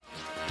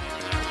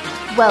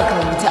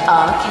Welcome to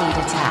Arcade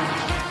Attack.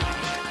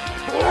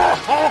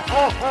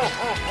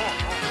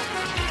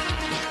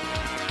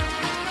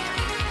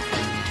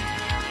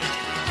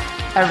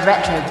 A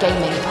retro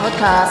gaming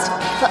podcast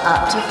for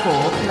up to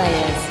 4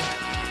 players.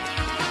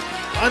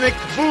 Sonic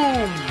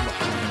Boom!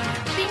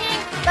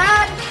 Singing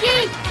Bad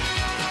Geek!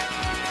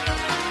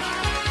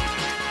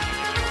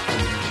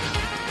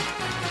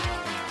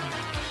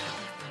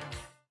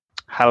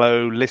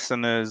 Hello,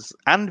 listeners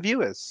and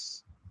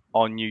viewers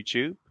on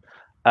YouTube.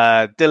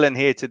 Dylan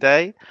here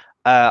today.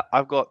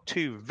 I've got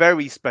two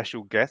very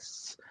special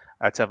guests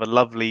to have a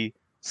lovely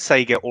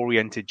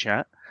Sega-oriented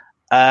chat.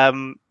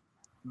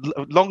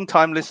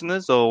 Long-time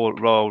listeners or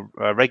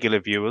regular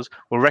viewers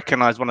will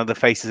recognise one of the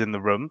faces in the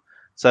room.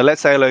 So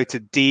let's say hello to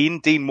Dean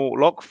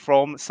Mortlock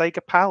from Sega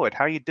Powered.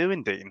 How are you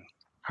doing, Dean?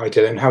 Hi,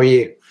 Dylan. How are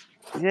you?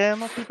 Yeah,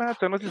 not too bad.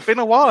 It's been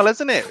a while,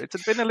 hasn't it?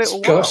 It's been a little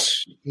while.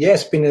 Gosh, yeah,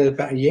 it's been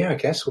about a year, I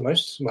guess,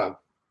 almost. Well,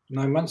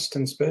 9 months,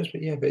 I suppose,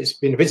 but yeah, but it's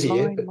been a busy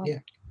year. But yeah,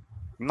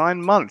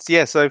 9 months.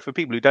 Yeah. So for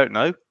people who don't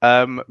know,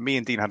 me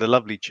and Dean had a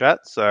lovely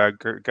chat. So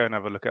go and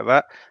have a look at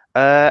that.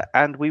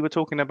 And we were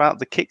talking about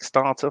the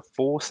Kickstarter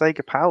for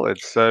Sega Powered.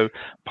 So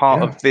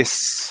part of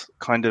this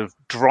kind of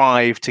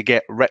drive to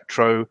get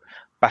retro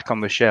back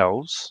on the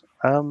shelves.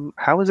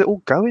 How is it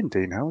all going,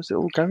 Dean? How is it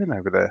all going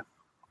over there?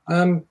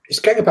 It's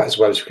going about as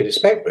well as we could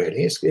expect,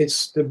 really.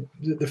 It's the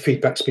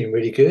feedback's been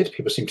really good.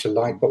 People seem to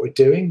like what we're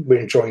doing. We're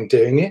enjoying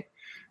doing it.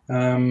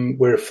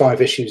 We're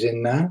 5 issues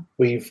in now.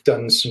 We've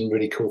done some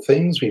really cool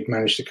things. We've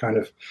managed to kind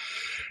of,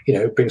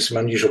 bring some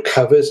unusual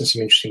covers and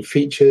some interesting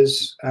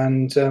features.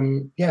 And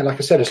like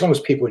I said, as long as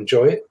people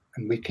enjoy it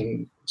and we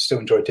can still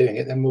enjoy doing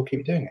it, then we'll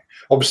keep doing it.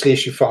 Obviously,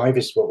 issue 5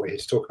 is what we're here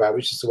to talk about,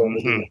 which is the one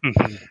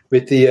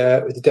with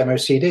the demo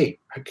CD,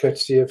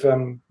 courtesy of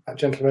that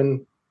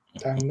gentleman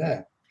down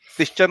there.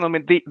 This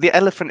gentleman, the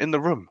elephant in the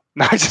room.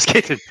 No, just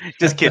kidding.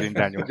 Just kidding,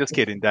 Daniel. Just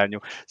kidding,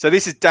 Daniel. So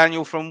this is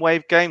Daniel from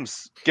Wave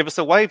Games. Give us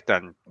a wave,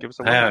 Dan. Give us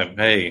a wave.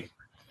 Hey.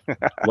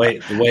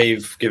 Wait, the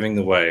wave giving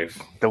the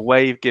wave. The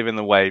wave giving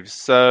the wave.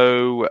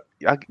 So,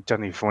 I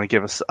don't know if you want to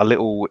give us a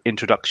little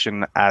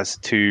introduction as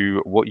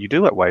to what you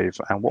do at Wave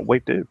and what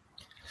Wave do.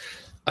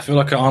 I feel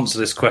like I answer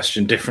this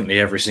question differently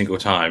every single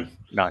time.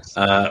 Nice.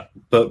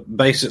 But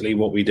basically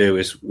what we do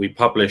is we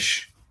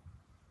publish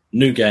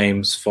new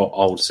games for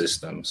old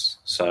systems.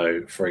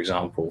 So, for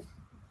example,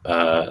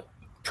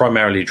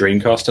 primarily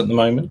Dreamcast at the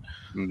moment,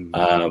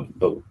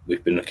 but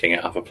we've been looking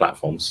at other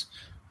platforms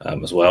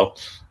as well.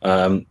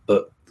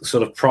 But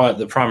sort of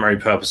the primary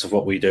purpose of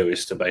what we do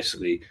is to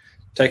basically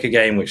take a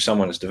game which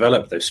someone has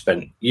developed, they've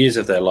spent years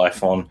of their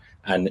life on,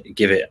 and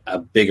give it a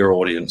bigger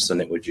audience than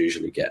it would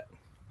usually get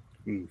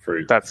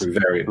through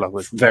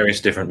various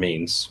different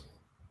means.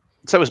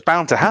 So it was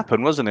bound to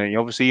happen, wasn't it?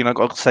 Obviously,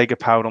 got Sega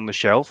Powered on the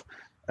shelf.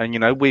 And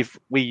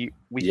we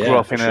grew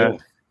up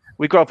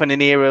in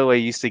an era where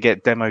you used to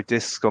get demo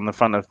discs on the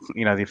front of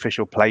the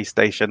official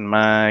PlayStation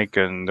mag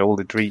and all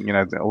the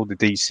all the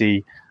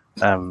DC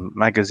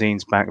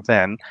magazines back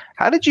then.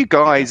 How did you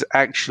guys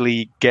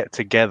actually get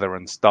together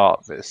and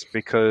start this?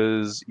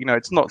 Because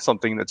it's not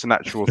something that's a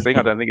natural thing.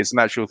 I don't think it's a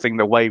natural thing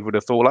that Wave would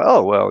have thought like,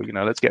 oh well,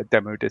 let's get a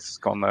demo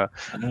disc on a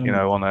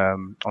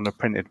on a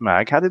printed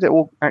mag. How did it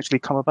all actually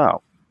come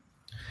about?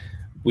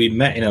 We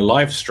met in a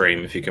live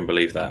stream, if you can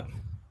believe that.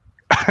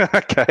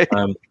 Okay.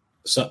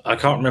 So I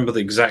can't remember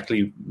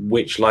exactly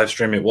which live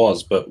stream it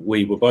was, but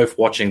we were both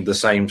watching the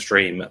same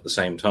stream at the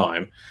same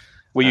time.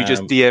 Were you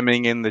just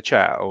DMing in the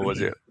chat, or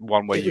was it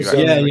one where you?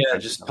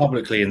 Just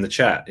publicly in the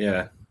chat.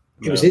 Yeah,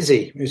 it was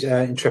Izzy. It was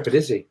Intrepid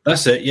Izzy.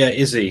 That's it. Yeah,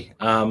 Izzy.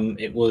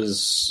 It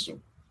was.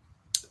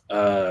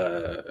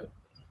 Random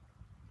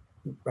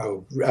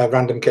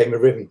Game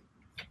of Riven.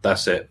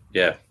 That's it.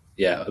 Yeah.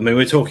 I mean,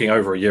 we're talking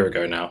over a year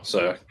ago now.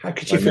 So how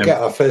could you forget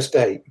our first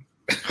date?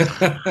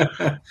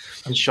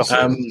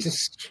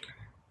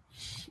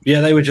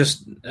 They were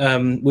just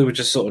we were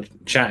just sort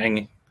of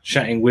chatting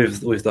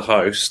with the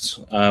host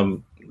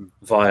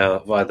via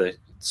the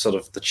sort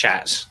of the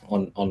chat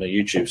on the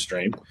YouTube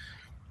stream,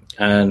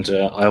 and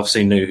I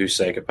obviously knew who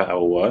Sega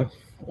Power were,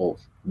 or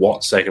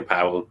what Sega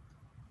Power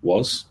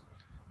was,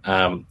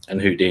 and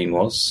who Dean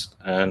was,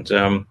 and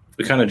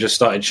we kind of just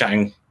started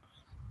chatting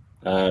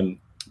sort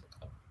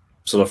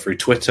of through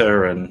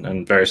Twitter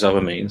and various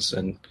other means,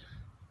 and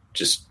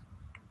just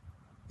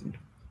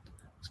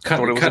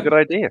thought it was a good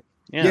idea.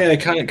 Yeah,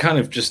 it kind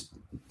of just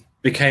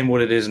became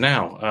what it is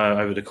now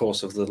over the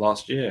course of the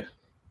last year.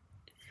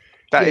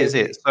 That is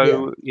it.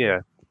 So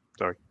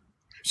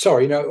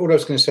sorry. All I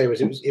was going to say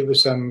was it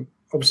was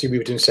obviously we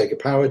were doing Sega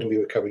Powered and we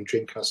were covering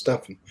Dreamcast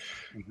stuff,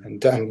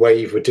 and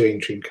Wave were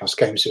doing Dreamcast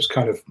games. So it was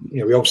kind of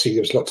there was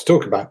a lot to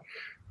talk about,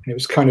 and it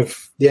was kind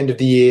of the end of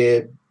the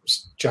year,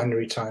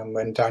 January time,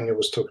 when Daniel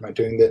was talking about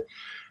doing the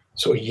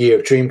sort of year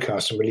of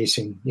Dreamcast and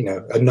releasing,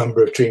 a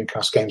number of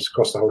Dreamcast games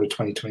across the whole of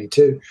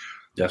 2022.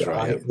 That's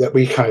right. That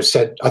we kind of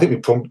said, I think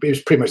it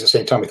was pretty much the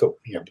same time we thought,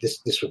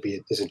 this would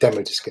be, there's a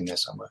demo disc in there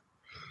somewhere.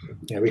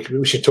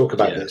 We should talk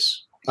about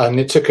this. And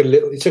it took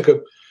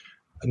a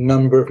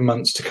number of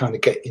months to kind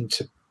of get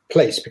into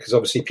place, because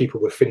obviously people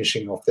were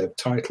finishing off their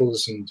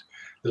titles and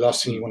the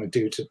last thing you want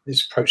to do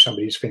is approach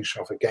somebody who's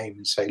finishing off a game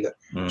and say, look,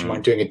 do you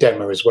mind doing a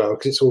demo as well?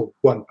 Because it's all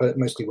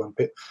mostly one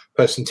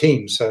person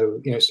team. So,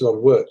 it's a lot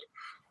of work.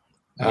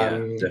 Yeah,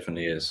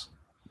 definitely is.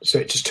 So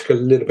it just took a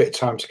little bit of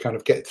time to kind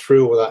of get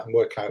through all that and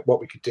work out what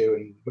we could do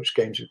and which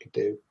games we could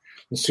do.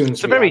 As soon as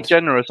it's a very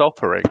generous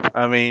offering.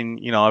 I mean,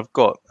 I've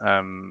got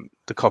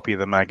the copy of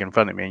the mag in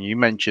front of me, and you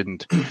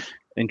mentioned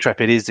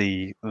Intrepid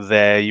Izzy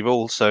there. You've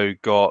also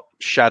got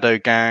Shadow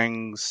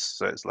Gangs,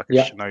 so it's like a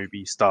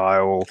Shinobi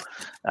style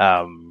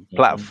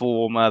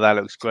platformer that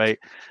looks great.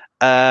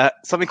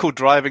 Something called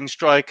Driving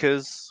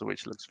Strikers,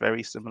 which looks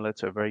very similar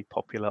to a very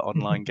popular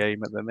online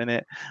game at the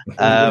minute.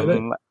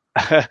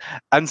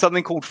 And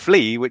something called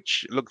Flea,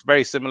 which looks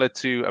very similar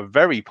to a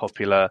very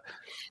popular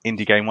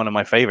indie game, one of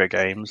my favorite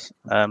games,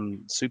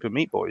 Super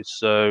Meat Boy.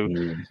 So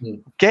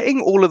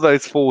getting all of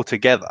those four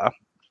together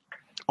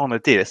on a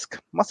disc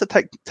must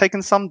have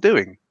taken some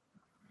doing,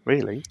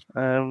 really.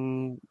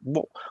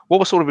 What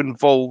was sort of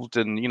involved,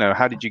 and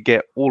how did you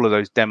get all of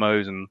those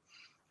demos and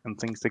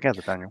things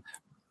together, Daniel?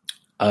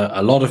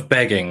 A lot of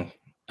begging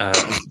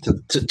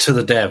to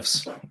the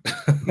devs.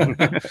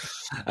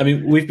 I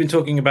mean, we've been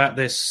talking about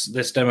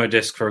this demo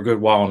disc for a good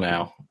while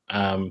now,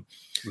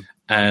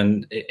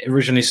 and it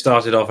originally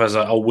started off as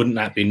wouldn't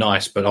that be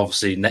nice? But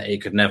obviously,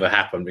 it could never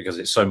happen because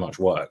it's so much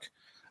work.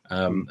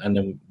 And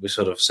then we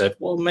sort of said,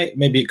 well,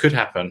 maybe it could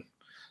happen.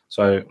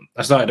 So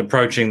I started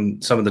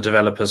approaching some of the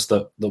developers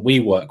that we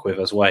work with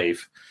as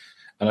Wave,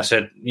 and I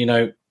said,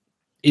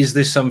 is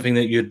this something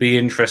that you'd be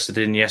interested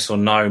in, yes or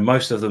no?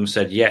 Most of them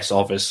said yes,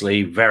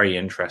 obviously, very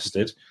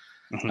interested.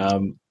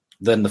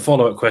 Then the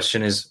follow-up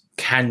question is,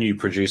 can you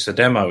produce a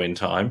demo in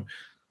time?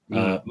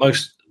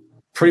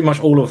 Pretty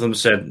much all of them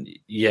said,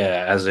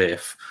 yeah, as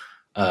if,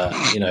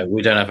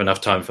 we don't have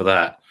enough time for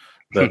that.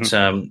 But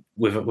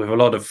with a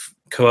lot of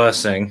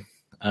coercing,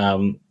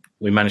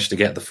 we managed to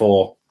get the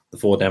four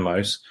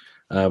demos.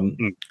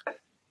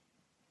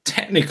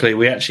 Technically,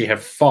 we actually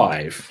have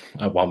 5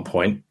 at one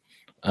point.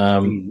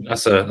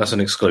 That's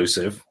an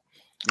exclusive.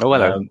 Oh,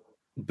 hello.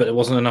 But it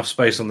wasn't enough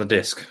space on the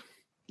disc.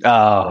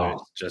 Oh,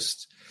 so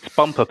just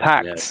bumper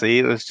packed. Yeah. See,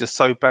 it was just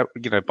so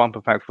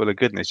bumper packed full of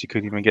goodness. You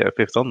couldn't even get a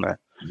 5th on there.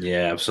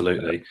 Yeah,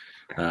 absolutely.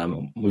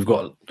 We've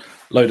got a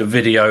load of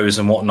videos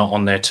and whatnot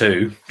on there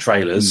too,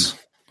 trailers.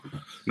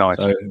 Nice.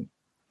 So,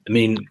 I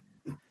mean,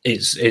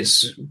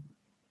 it's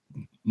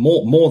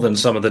more than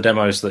some of the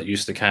demos that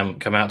used to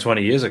come out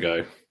 20 years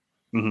ago.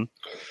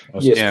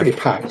 It's pretty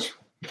packed.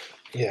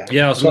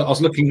 Yeah, I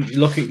was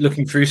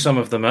looking through some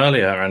of them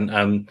earlier,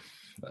 and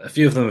a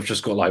few of them have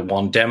just got like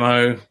one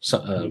demo,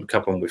 a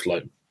couple with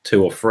like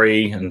 2 or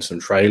 3, and some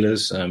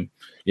trailers.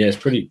 It's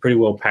pretty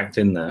well packed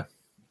in there.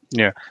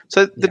 Yeah.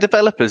 So the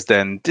developers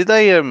then, did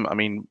they? I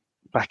mean,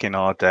 back in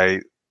our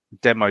day,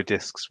 demo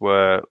discs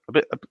were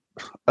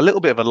a little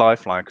bit of a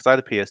lifeline, because I had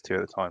a PS2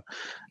 at the time,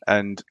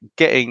 and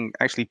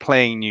actually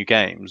playing new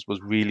games was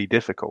really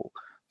difficult.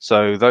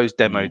 So those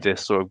demo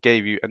discs sort of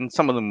gave you, and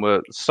some of them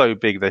were so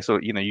big, they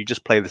sort of, you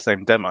just play the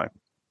same demo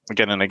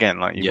again and again,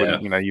 like you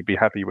wouldn't, you'd be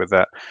happy with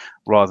that,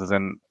 rather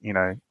than,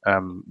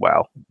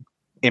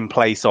 in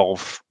place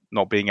of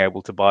not being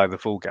able to buy the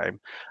full game.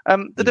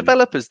 The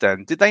developers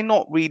then, did they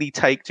not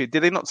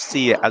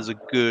see it as a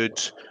good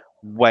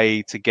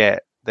way to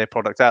get their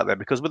product out there?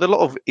 Because with a lot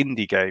of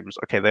indie games,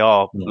 okay, they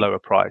are lower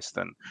priced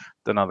than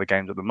other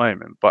games at the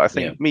moment. But I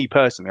think me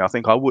personally, I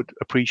think I would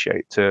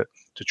appreciate to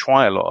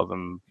try a lot of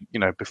them,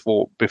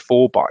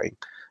 before buying.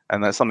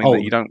 And that's something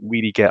that you don't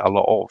really get a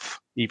lot of,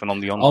 even on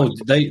the online.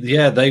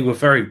 They were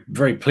very,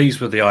 very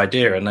pleased with the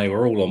idea, and they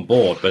were all on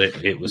board.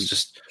 But it was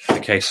just a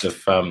case of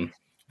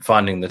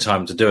finding the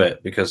time to do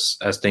it, because,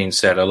 as Dean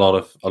said, a lot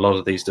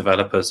of these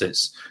developers,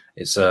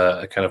 it's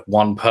a kind of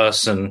one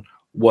person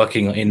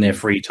working in their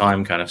free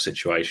time kind of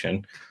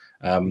situation,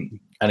 and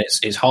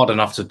it's hard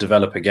enough to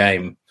develop a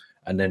game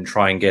and then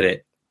try and get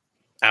it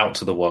out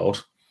to the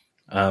world.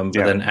 But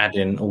then add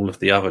in all of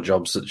the other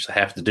jobs that they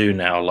have to do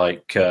now,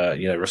 like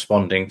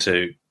responding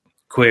to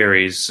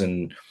queries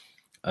and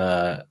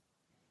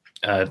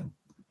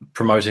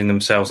promoting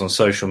themselves on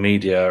social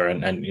media,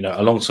 and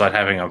alongside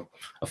having a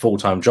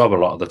full-time job a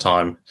lot of the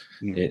time,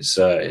 it's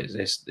a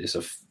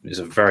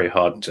very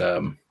hard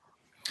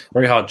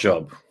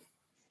job.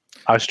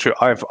 That's true.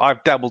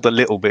 I've dabbled a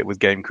little bit with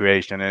game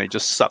creation, and it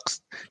just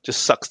sucks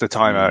the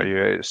time out of you.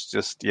 It's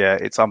just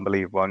it's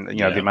unbelievable, and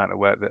the amount of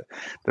work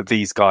that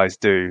these guys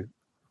do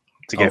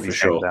to get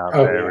these games out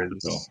there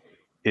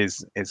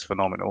is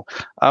phenomenal.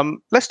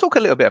 Let's talk a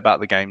little bit about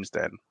the games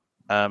then.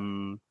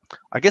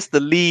 I guess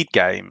the lead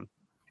game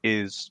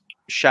is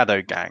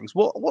Shadow Gangs.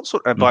 What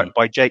sort of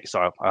by Jake?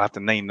 Sorry, I have to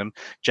name them.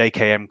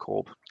 JKM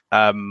Corp.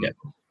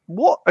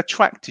 What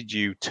attracted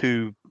you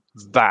to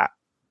that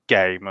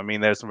game? I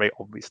mean, there's some very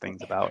obvious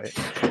things about it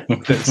that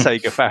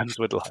Sega fans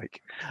would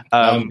like.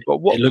 But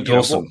it looked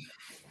awesome.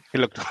 It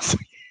looked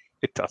awesome.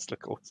 It does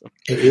look awesome.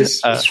 It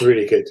is. It's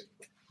really good.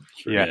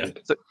 It's really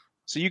good.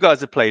 So you guys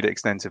have played it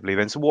extensively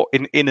then. So what,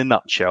 in a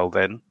nutshell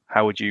then,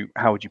 how would you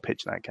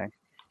pitch that game?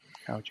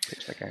 How would you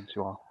pitch that game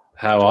to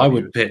How I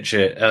would pitch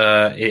it,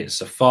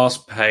 it's a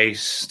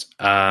fast-paced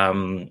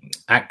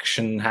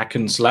action hack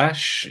and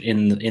slash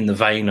in the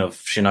vein of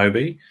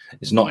Shinobi.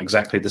 It's not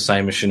exactly the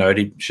same as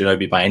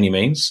Shinobi by any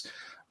means,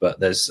 but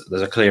there's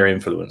a clear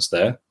influence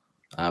there,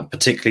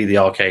 particularly the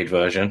arcade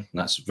version.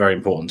 That's very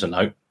important to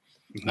note,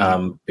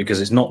 because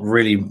it's not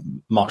really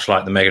much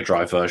like the Mega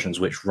Drive versions,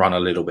 which run a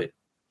little bit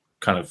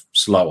kind of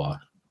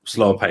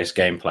slower-paced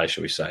gameplay,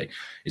 shall we say.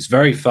 It's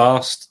very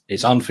fast,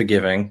 it's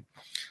unforgiving,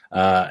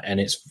 and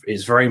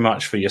it's very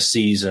much for your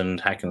seasoned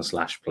hack and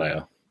slash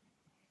player.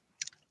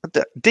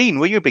 Dean,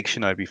 were you a big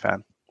Shinobi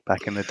fan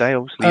back in the day?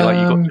 Obviously, you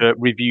got to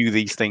review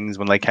these things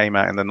when they came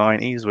out in the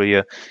 90s. Were you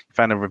a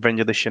fan of Revenge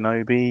of the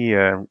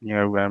Shinobi?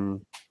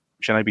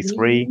 Shinobi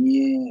 3?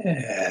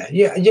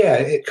 Yeah.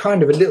 It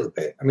kind of a little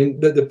bit. I mean,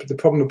 the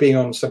problem of being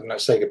on something like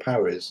Sega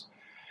Power is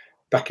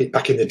back in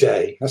the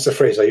day. That's a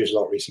phrase I use a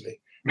lot recently.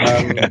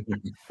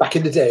 Back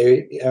in the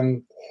day,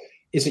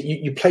 is that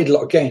you played a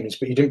lot of games,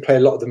 but you didn't play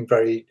a lot of them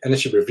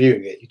unless you're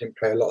reviewing it, you didn't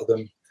play a lot of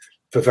them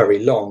for very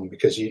long,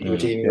 because you were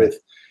dealing with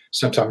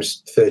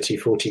sometimes 30,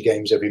 40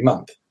 games every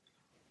month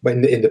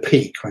in the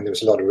peak, when there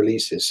was a lot of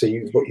releases. So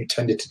what you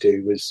tended to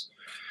do was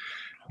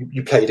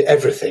you played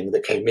everything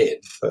that came in,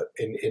 but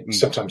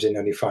sometimes in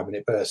only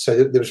 5-minute bursts.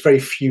 So there was very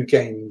few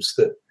games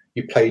that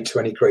you played to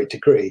any great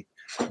degree.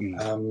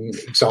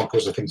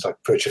 Examples of things like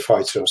Virtua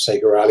Fighter or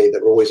Sega Rally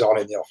that were always on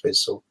in the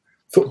office, or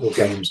football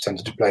games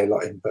tended to play a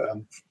lot in. But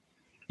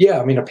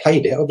I mean, I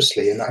played it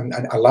obviously, and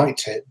I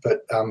liked it,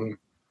 but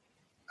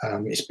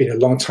it's been a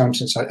long time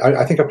since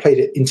I think I played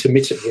it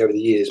intermittently over the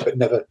years, but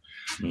never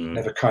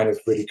kind of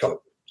really got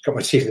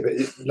my teeth in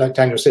it. Like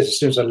Daniel says, as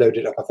soon as I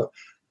loaded it up, I thought,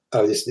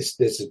 oh, there's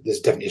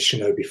definitely a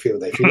Shinobi feel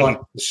there. If you like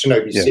the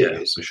Shinobi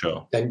series, for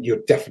sure, then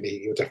you'll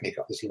definitely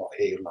got this lot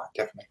here you like,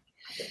 definitely.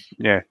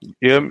 Yeah.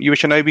 You a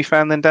Shinobi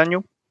fan then,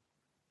 Daniel?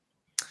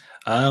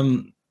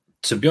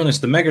 To be honest,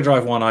 the Mega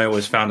Drive one I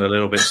always found a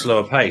little bit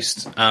slower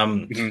paced.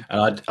 And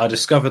I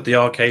discovered the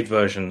arcade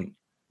version,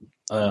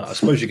 I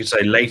suppose you could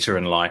say later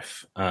in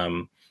life,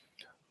 probably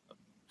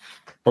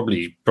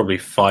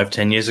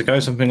 5-10 years ago,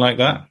 something like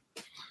that.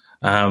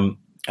 And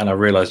I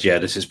realized,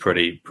 this is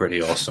pretty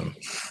awesome.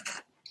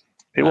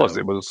 It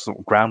was sort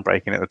of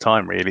groundbreaking at the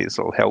time, really. It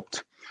sort of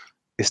helped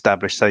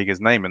establish Sega's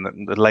name in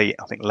the late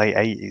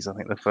 80s. I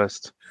think the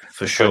first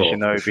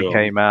Shinobi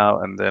came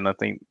out, and then I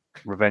think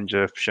Revenge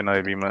of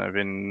Shinobi might have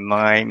been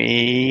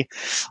 90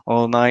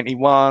 or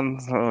 91.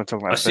 We're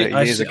talking about 30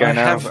 years ago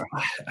now.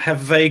 I have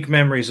vague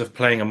memories of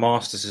playing a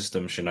Master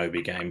System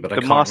Shinobi game, but I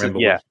can't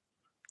remember.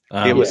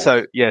 It was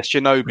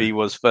Shinobi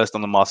was first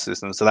on the Master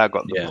System, so that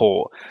got the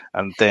port,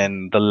 and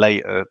then the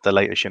later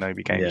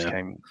Shinobi games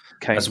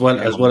came as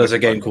well as a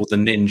game called the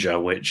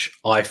Ninja, which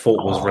I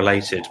thought was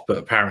related, but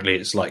apparently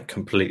it's like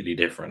completely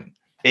different.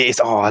 It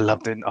is. I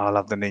love the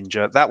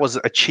Ninja. That was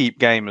a cheap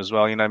game as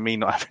well. You know, me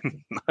not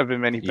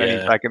having many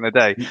pennies back in the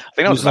day. I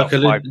think it was like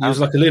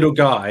a little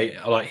guy,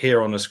 like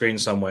here on the screen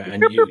somewhere,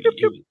 and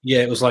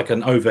it was like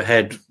an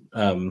overhead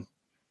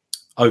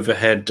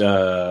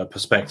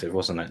perspective,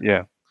 wasn't it?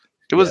 Yeah.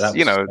 It was, that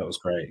was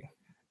great.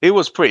 It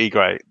was pretty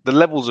great. The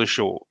levels are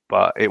short,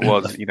 but it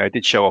was, it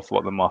did show off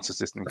what the Master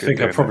System could do. I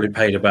think I probably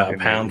paid about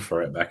 £1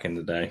 for it back in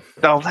the day.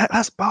 Oh,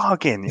 that's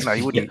bargain.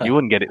 You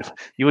wouldn't get it.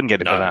 You wouldn't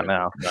get it for that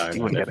now. No,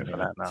 you wouldn't get it for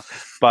that now.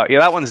 But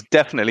that one's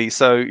definitely.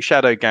 So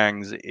Shadow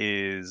Gangs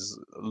is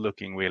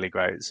looking really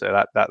great. So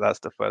that's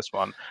the first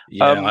one.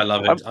 Yeah, I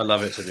love it. I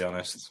love it, to be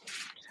honest.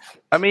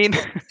 I mean,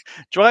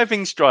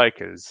 Driving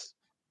Strikers.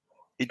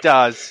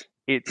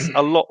 It's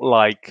a lot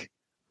like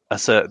a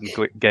certain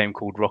game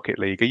called Rocket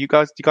League. Do you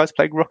guys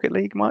play Rocket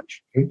League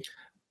much?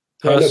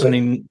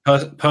 Personally,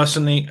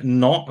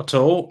 not at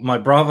all. My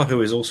brother,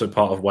 who is also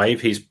part of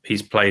Wave,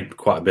 he's played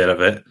quite a bit of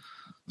it,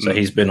 so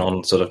he's been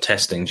on sort of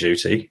testing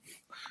duty.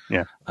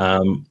 Yeah.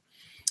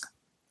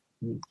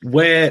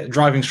 Where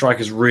Driving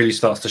Strikers really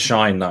starts to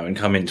shine, though, and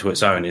come into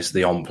its own is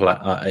the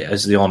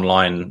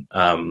online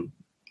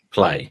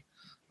play,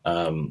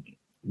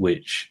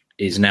 which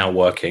is now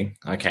working.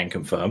 I can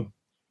confirm.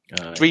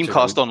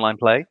 Dreamcast online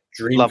play.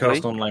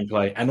 Dreamcast online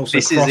play, and also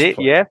this is it.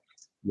 Yeah.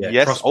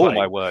 Yes. Cross-play.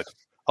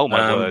 Oh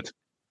my word.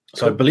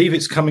 So I believe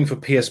it's coming for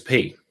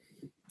PSP.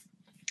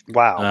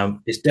 Wow.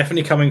 It's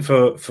definitely coming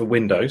for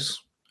Windows,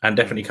 and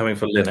definitely coming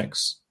for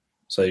Linux.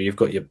 So you've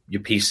got your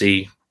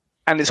PC,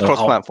 and it's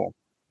cross-platform.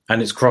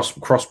 And it's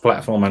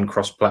cross-platform and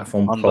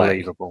cross-platform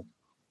Unbelievable. Play.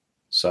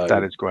 So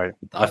that is great.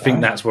 I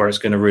think that's where it's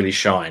going to really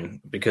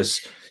shine,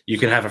 because you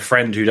can have a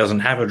friend who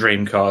doesn't have a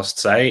Dreamcast,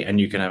 say, and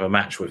you can have a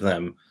match with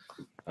them.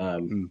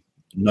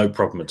 No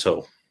problem at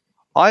all.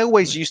 I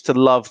always used to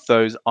love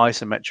those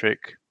isometric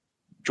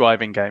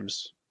driving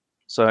games.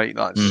 So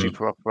like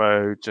Super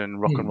Off-Road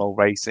and Rock and Roll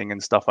Racing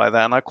and stuff like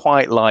that. And I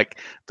quite like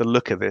the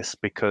look of this,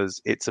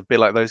 because it's a bit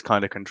like those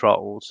kind of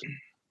controls.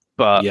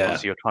 But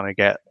obviously you're trying to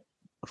get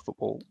a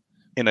football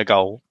in a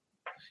goal.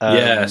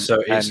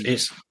 So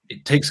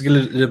it takes a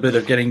little bit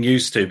of getting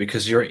used to,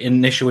 because your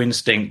initial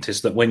instinct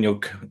is that when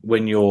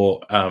you're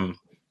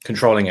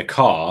controlling a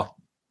car,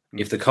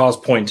 if the car's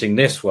pointing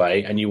this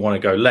way and you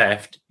want to go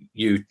left,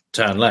 you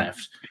turn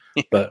left.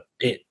 But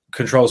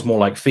controls more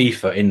like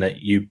FIFA in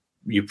that you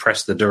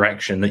press the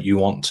direction that you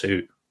want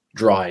to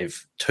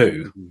drive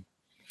to.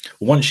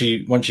 Once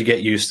you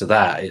get used to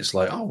that, it's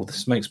like, oh,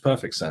 this makes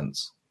perfect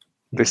sense.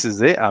 This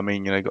is it. I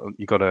mean,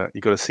 you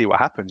gotta see what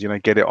happens.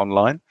 Get it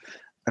online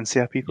and see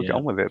how people get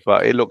on with it.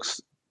 But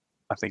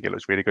I think it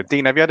looks really good.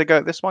 Dean, have you had a go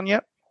at this one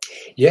yet?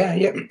 Yeah.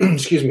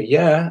 Excuse me.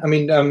 Yeah. I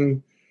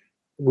mean,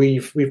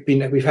 we've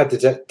had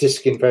the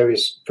disc in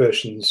various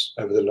versions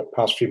over the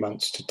past few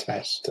months to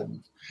test,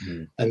 and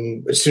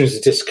as soon as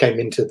the disc came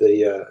into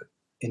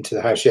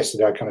the house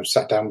yesterday, I kind of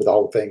sat down with the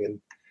whole thing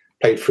and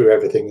played through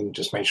everything and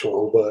just made sure it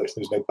all worked.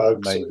 There was no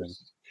bugs. So it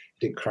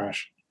didn't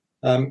crash.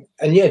 And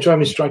yeah,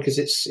 Driving Strikers,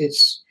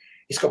 it's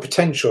got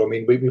potential. I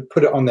mean, we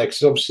put it on there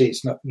because obviously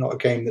it's not a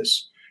game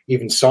that's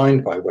even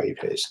signed by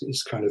Wavelet.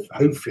 It's kind of,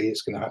 hopefully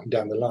it's going to happen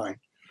down the line.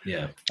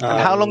 Yeah.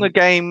 And how long a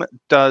game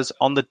does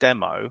on the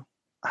demo?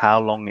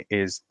 How long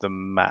is the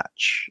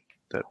match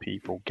that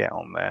people get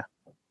on there?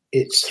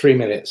 It's 3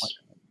 minutes.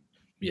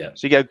 Yeah.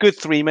 So you get a good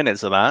 3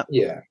 minutes of that.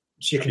 Yeah.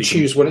 So you can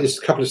choose one. There's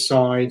a couple of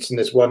sides, and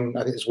there's one.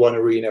 I think there's one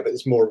arena, but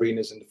there's more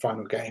arenas in the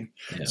final game.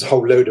 Yeah. There's a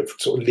whole load of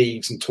sort of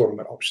leagues and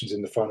tournament options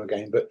in the final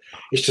game, but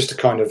it's just a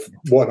kind of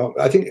one.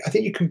 I think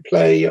you can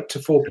play up to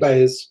 4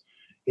 players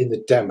in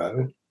the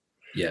demo.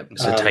 Yeah,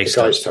 it's a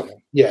taster.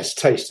 Yes,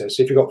 taster.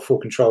 So if you've got 4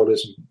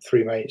 controllers and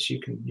 3 mates, you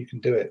can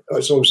do it.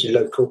 It's obviously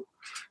local.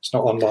 It's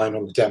not online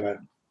on the demo.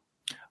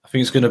 I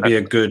think it's going to be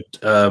a good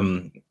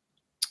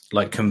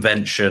like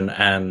convention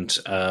and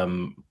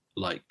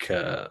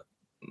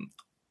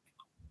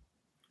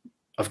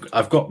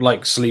I've got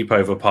like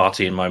sleepover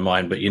party in my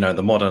mind, but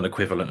the modern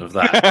equivalent of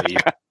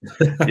that.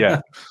 Yeah,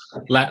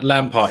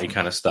 LAN party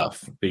kind of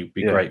stuff. Be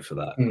great for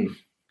that.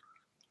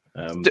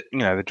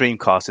 The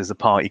Dreamcast is a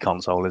party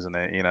console, isn't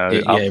it?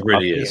 It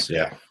really is.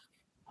 Yeah.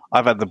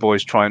 I've had the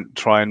boys try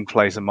and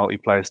play some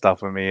multiplayer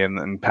stuff with me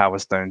and Power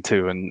Stone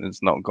 2, and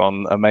it's not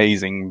gone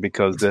amazing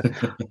because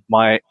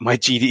my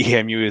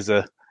GDEMU is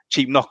a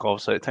cheap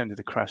knockoff, so it tended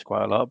to crash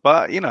quite a lot.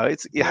 But it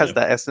has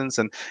that essence,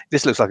 and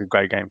this looks like a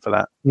great game for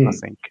that. I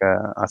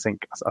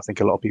think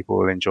a lot of people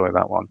will enjoy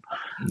that one.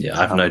 Yeah,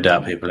 I have no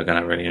doubt people are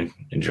going to really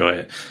enjoy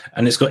it,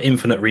 and it's got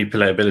infinite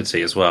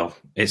replayability as well.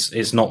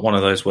 It's not one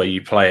of those where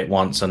you play it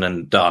once and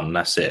then done.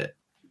 That's it.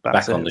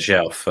 Back on the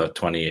shelf for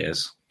 20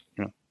 years.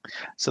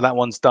 So that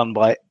one's done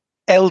by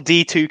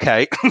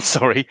LD2K,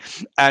 sorry,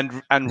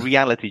 and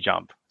Reality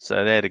Jump.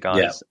 So they're the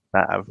guys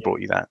that have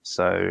brought you that.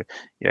 So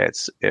yeah,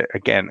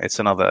 it's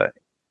another.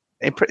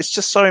 It's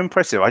just so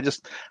impressive.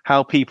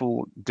 How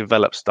people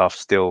develop stuff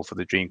still for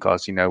the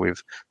Dreamcast.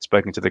 We've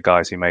spoken to the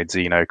guys who made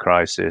Xeno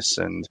Crisis,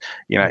 and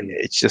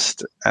it's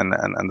just and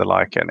the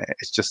like, and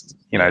it's just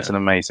it's an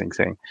amazing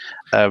thing.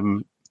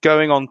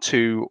 Going on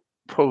to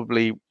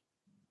probably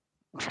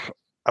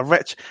a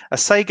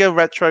Sega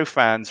retro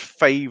fan's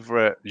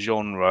favorite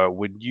genre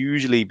would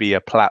usually be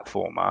a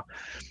platformer.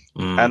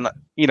 And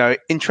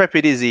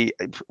Intrepid Izzy,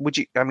 would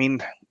you? I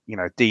mean,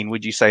 Dean,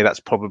 would you say that's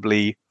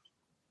probably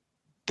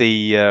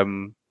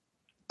the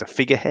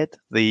figurehead,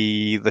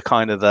 the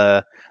kind of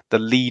the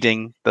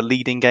leading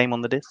game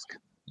on the disc?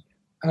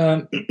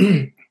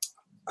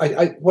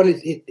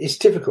 It's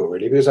difficult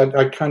really, because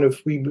I kind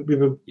of we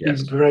were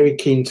very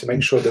keen to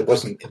make sure there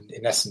wasn't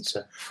in essence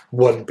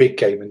one big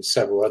game and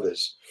several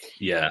others.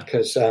 Yeah,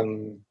 because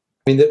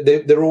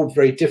they're all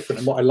very different,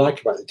 and what I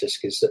like about the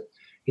disc is that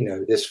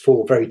there's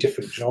 4 very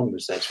different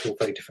genres. There's 4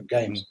 very different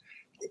games.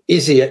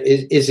 Izzy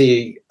is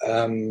a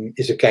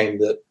game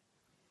that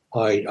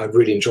I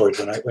really enjoyed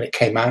when it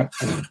came out,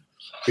 and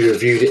we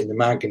reviewed it in the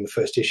mag in the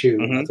first issue.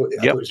 Mm-hmm. I thought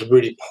it was a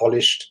really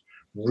polished,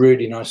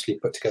 really nicely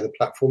put together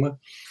platformer.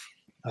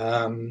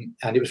 And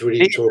it was really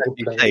enjoyable.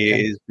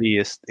 It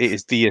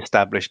is the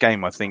established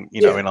game. I think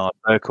in our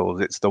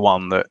circles, it's the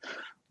one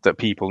that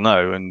people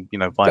know, and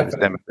via the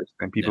demo,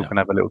 and people can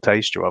have a little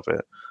taster of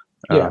it.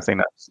 I think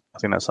that's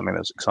something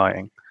that's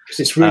exciting because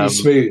it's really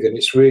smooth, and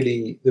it's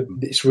really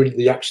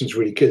the action's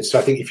really good. So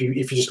I think if you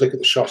just look at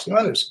the shots,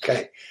 it's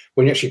okay.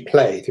 When you actually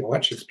play, you think, well,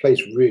 actually, this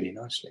plays really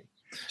nicely.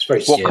 It's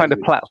very. What kind of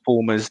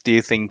platformers do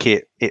you think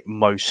it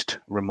most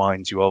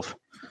reminds you of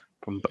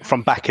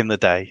from back in the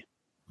day?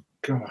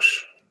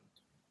 Gosh.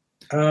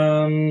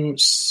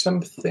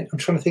 Something I'm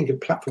trying to think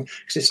of platform,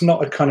 because it's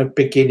not a kind of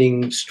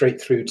beginning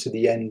straight through to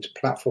the end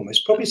platform.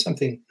 It's probably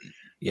something.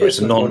 Yeah, it's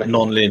a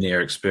non-linear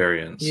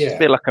experience. Yeah, a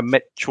bit like a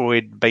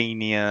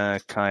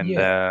Metroidvania kind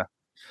of.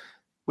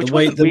 The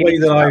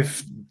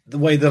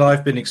way that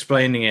I've been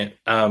explaining it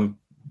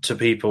to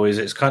people is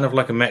it's kind of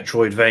like a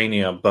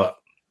Metroidvania, but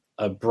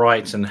a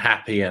bright and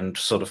happy and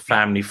sort of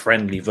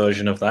family-friendly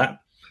version of that.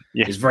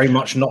 Yeah. It's very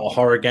much not a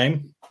horror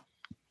game.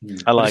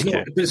 I like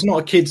it. But it's not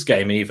a kids'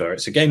 game either.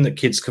 It's a game that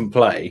kids can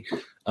play,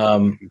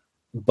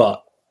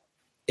 but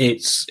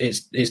it's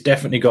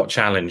definitely got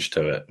challenge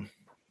to it.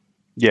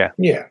 Yeah.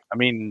 Yeah. I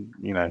mean,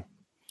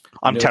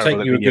 I'm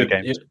terrible at video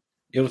games.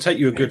 It'll take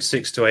you a good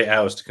 6 to 8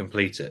 hours to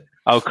complete it.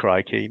 Oh,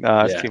 crikey.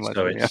 No, that's too much.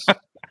 So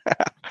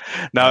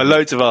no,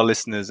 loads of our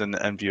listeners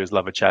and viewers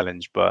love a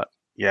challenge, but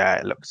yeah,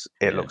 it looks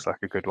like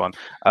a good one.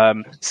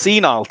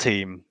 Senile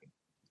Team.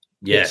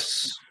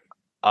 Yes.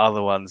 are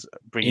the ones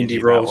bringing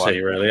indie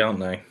royalty, really, aren't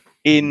they?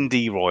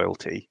 Indie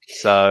royalty.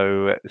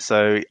 So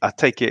I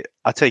take it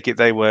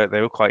they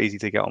were quite easy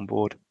to get on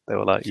board. They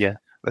were like, yeah,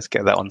 let's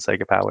get that on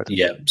Sega Powered.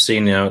 Yeah,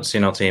 Senior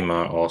team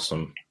are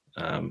awesome.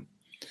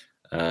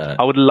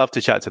 I would love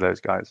to chat to those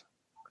guys,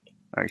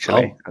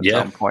 actually, at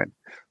some point.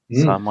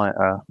 So I might.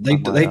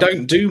 They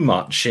don't do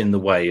much in the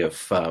way of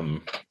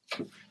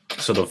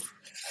sort of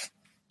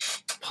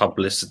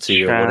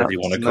publicity or whatever you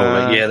want to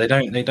call it. Yeah, they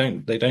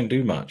don't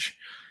do much.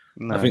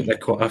 No. I think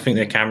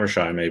they're camera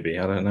shy. Maybe,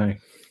 I don't know.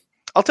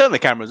 I'll turn the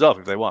cameras off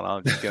if they want.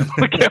 I'll just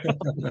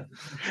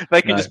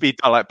they can just be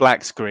like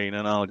black screen,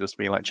 and I'll just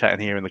be like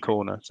chatting here in the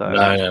corner. So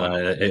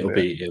no, it'll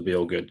be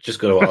all good. Just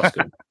got to ask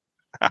them.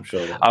 I'm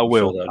sure. I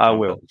will.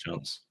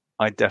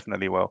 I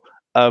definitely will.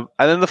 And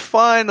then the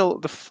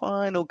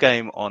final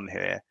game on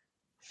here,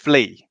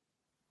 Flee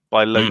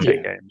by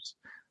Lotec Games.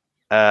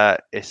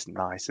 It's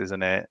nice,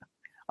 isn't it?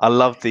 I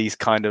love these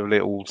kind of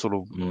little sort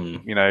of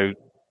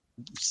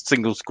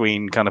single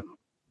screen kind of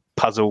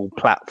puzzle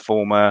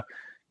platformer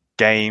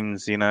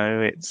games.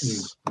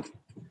 It's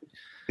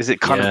is it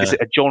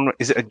a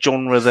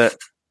genre that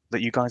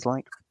you guys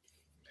like?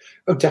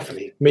 Oh,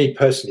 definitely. Me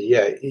personally,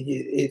 yeah.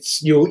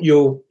 It's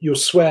you'll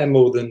swear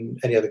more than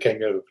any other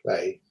game you ever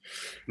play,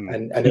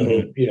 and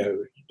it'll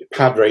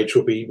Pad Rage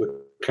will be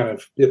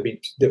they'll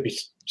be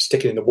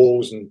sticking in the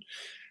walls,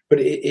 but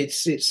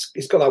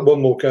it's got that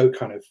one more go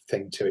kind of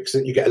thing to it,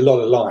 because you get a lot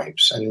of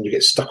lives and you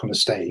get stuck on a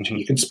stage, and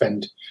you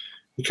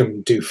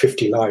can do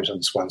 50 lives on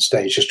this one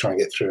stage just trying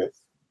to get through it,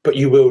 but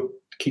you will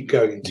keep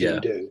going until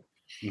you do.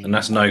 And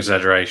that's no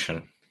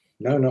exaggeration.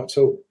 No, not at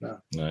all.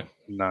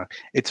 No.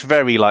 It's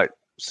very like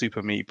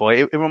Super Meat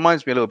Boy. It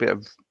reminds me a little bit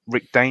of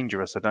Rick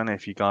Dangerous. I don't know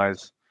if you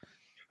guys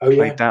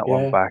played that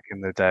one back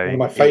in the day. One of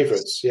my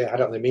favourites. I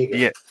had it on the Amiga.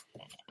 Yeah,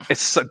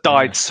 it's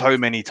died so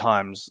many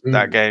times,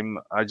 that game.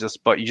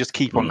 But you just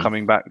keep on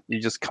coming back. You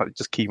just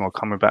keep on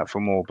coming back for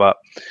more. But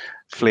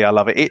Flea, I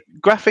love it.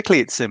 Graphically,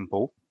 it's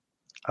simple.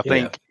 I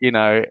think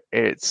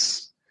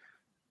it's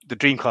the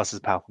Dreamcast is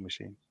a powerful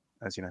machine,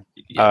 as you know.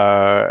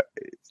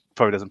 It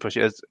probably doesn't push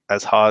it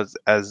as hard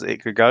as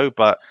it could go,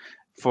 but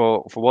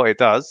for what it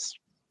does.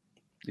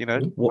 I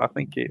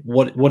think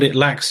what it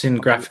lacks in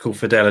graphical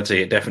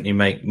fidelity, it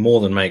definitely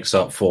more than makes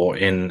up for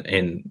in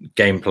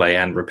gameplay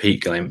and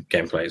repeat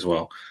gameplay as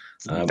well.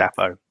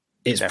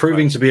 It's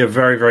proving to be a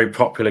very, very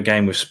popular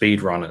game with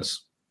speedrunners.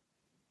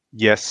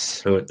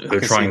 Yes, who are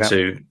trying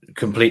to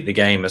complete the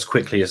game as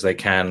quickly as they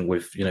can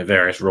with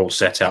various rules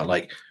set out,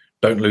 like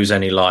don't lose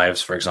any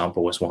lives, for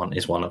example, is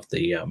one of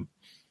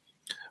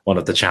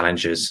the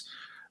challenges.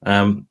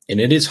 And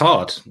it is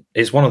hard.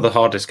 It's one of the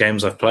hardest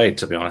games I've played,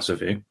 to be honest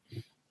with you.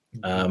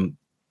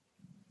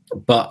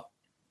 But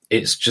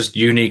it's just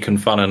unique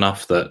and fun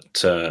enough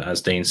that,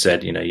 as Dean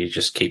said, you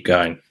just keep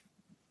going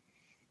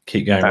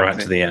right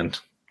to the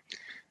end.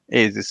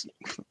 It is.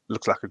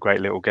 Looks like a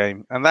great little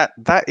game, and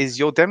that is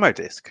your demo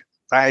disc.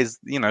 That is,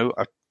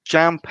 a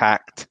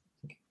jam-packed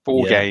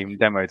 4-game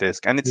demo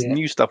disc, and it's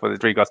new stuff with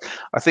the Dreamcast.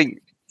 I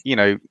think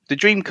the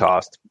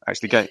Dreamcast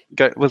actually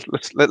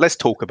let's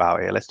talk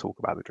about it. Let's talk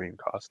about the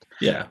Dreamcast.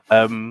 Yeah.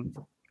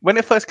 When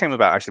it first came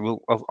about, actually,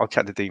 I'll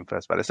chat to Dean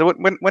first about it. So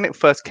when it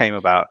first came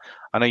about,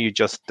 I know you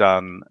just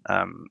done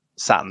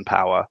Saturn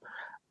Power.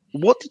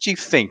 What did you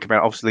think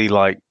about, obviously,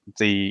 like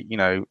the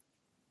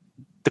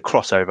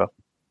crossover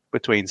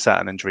between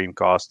Saturn and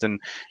Dreamcast? And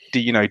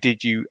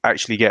did you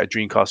actually get a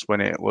Dreamcast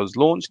when it was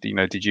launched?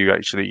 Did you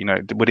actually,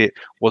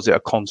 was it a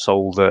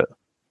console that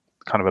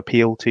kind of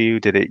appealed to you?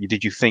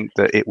 Did you think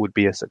that it would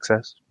be a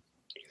success?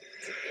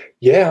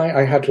 Yeah,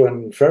 I had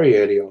one very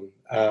early on.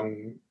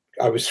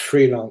 I was a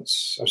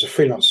freelance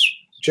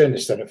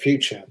journalist then at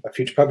Future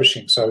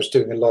Publishing, so I was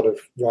doing a lot of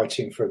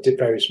writing for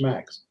various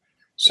mags.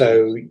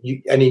 So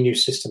any new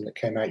system that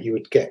came out, you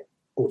would get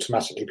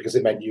automatically, because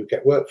it meant you would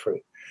get work for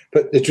it.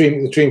 But the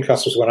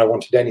Dreamcast was one I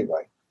wanted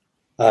anyway.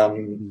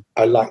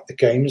 I liked the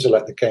games. I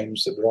liked the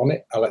games that were on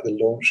it. I liked the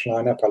launch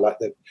lineup. I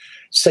liked the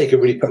Sega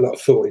really put a lot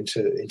of thought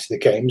into the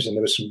games, and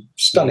there was some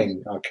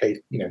stunning arcade,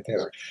 things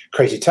like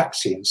Crazy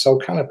Taxi and Soul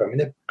Calibur. I mean,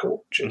 they're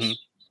gorgeous.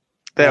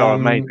 They are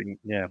amazing,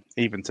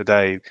 even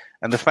today.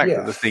 And the fact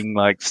that the thing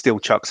still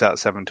chucks out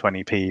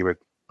 720p with,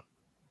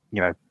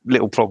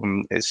 little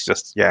problem. It's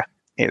just, it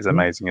is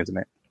amazing, isn't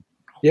it?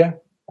 Yeah.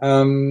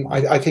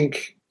 I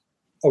think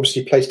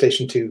obviously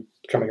PlayStation 2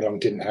 coming along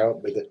didn't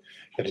help. With it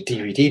had a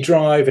DVD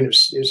drive, and it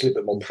was a little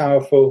bit more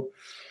powerful.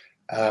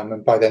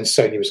 And by then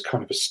Sony was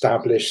kind of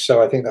established,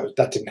 so I think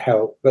that didn't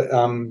help. But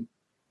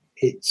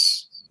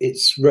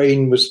its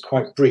reign was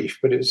quite brief,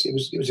 but it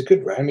was a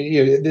good reign. I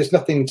mean, there's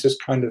nothing to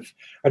kind of.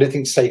 I don't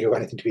think Sega had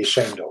anything to be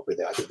ashamed of with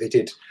it. I think they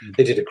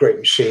did a great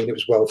machine. It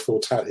was well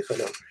thought out. They put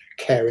a lot of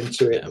care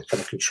into it. The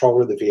kind of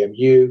controller, the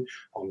VMU,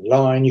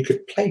 online. You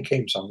could play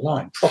games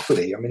online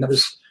properly. I mean,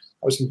 it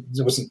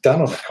wasn't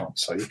done on a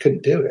console. You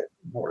couldn't do it,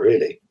 not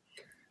really.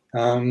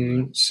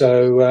 It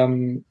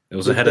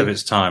was ahead of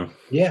its time.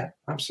 Yeah,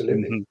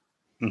 absolutely.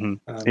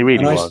 It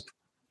really was.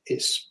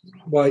 It's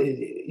of all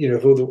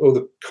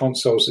the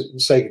consoles,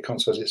 Sega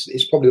consoles,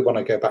 it's probably the one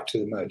I go back to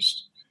the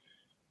most.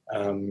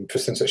 for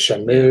things like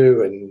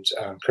Shenmue and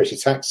Crazy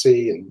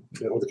Taxi and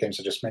all the games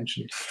I just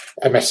mentioned.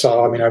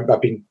 MSR, I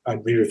mean, I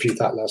re-reviewed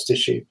that last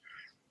issue.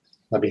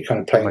 I've been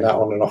kind of playing that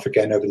on and off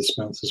again over this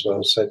month as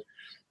well. So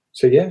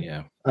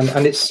yeah.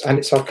 And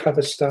it's our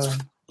cover star.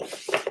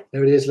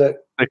 There it is. Look,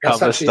 the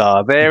cover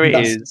star. There it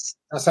is.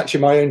 That's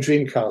actually my own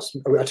Dreamcast.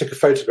 I took a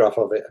photograph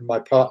of it, and my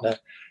partner,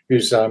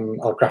 who's our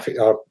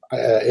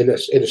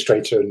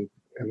illustrator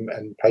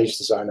and page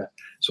designer,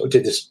 sort of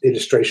did this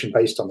illustration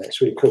based on it.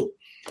 It's really cool.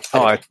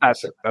 Oh,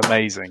 that's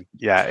amazing!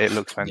 Yeah, it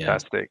looks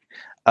fantastic.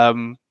 Yeah.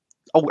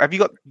 Have you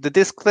got the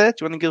disc there? Do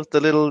you want to give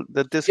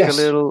the disc a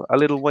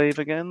little wave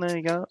again? There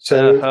you go.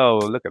 So,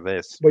 look at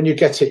this. When you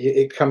get it,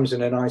 it comes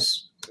in a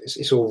nice.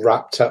 It's all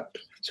wrapped up,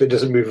 so it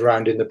doesn't move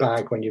around in the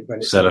bag when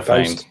it's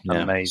cellophane.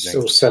 Amazing. It's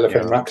all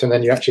cellophane wrapped, and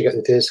then you actually get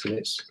the disc, and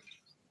it's.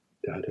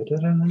 There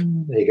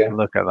you go.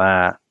 Look at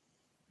that.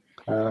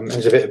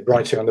 There's a bit of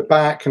writing on the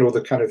back, and all the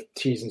kind of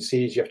T's and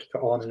C's you have to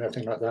put on, and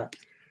everything like that.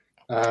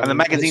 And the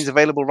magazine's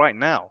available right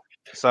now,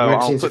 so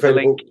I'll put the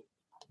link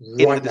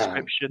in the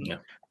description. Yeah.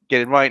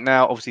 Get it right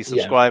now. Obviously,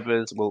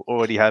 subscribers will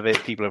already have it.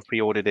 People have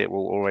pre-ordered it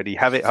will already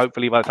have it.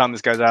 Hopefully, by the time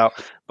this goes out.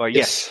 But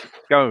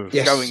go and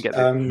get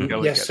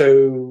it.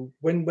 So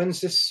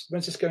when's this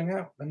going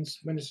out? When is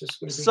this going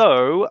to be?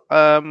 So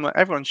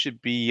everyone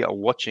should be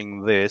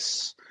watching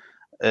this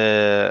in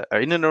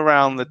and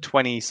around the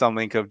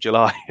 20-something of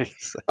July.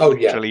 So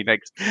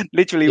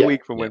literally a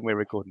week from when we're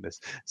recording this.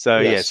 So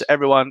yes,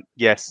 everyone,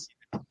 get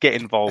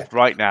involved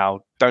right now.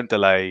 Don't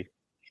delay.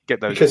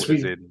 Get those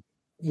orders in.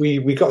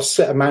 We got a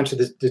set amount of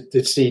the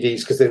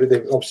CDs because they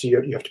obviously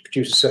you have to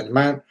produce a certain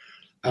amount.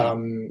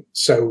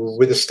 So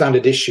with a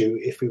standard issue,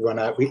 if we run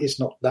out, it's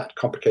not that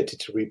complicated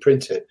to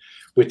reprint it.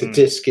 With the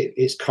disc,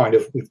 it's kind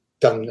of we've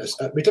done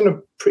a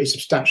pretty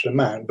substantial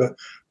amount, but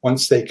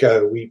once they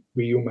go, we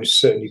almost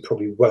certainly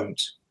probably won't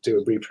do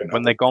a reprint.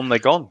 When they're gone, they're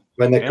gone.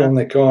 When they're gone,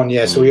 they're gone.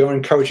 Yeah. So we are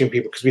encouraging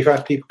people because we've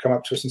had people come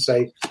up to us and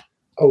say,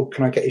 "Oh,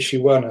 can I get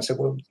issue 1?" And I said,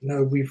 "Well,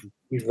 no, we've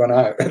run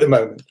out at the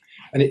moment."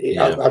 And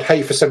I'd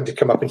hate for somebody to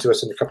come up into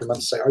us in a couple of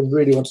months and say, I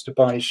really wanted to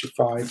buy issue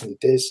 5 and the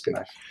disc, and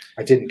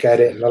I didn't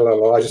get it, and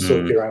I just thought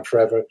it'd be around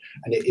forever.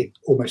 And it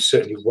almost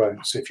certainly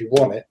won't. So if you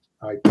want it,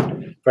 I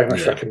very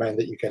much recommend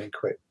that you get in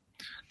quick.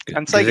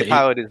 And Sega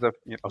Powered is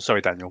sorry,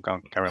 Daniel, go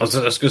on, carry on. I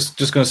was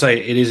just going to say,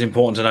 it is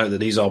important to note that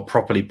these are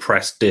properly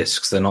pressed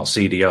discs. They're not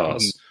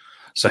CDRs.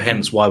 So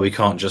hence why we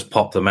can't just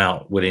pop them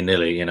out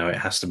willy-nilly. It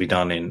has to be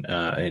done in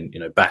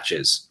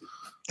batches.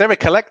 They're a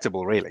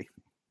collectible, really,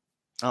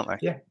 aren't they?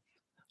 Yeah.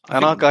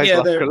 And our guys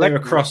they're a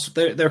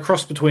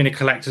cross between a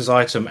collector's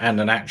item and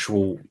an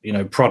actual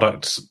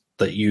product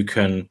that you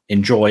can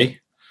enjoy.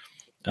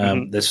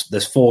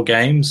 There's 4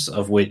 games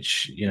of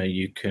which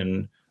you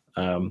can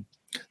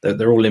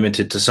they're all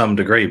limited to some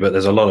degree, but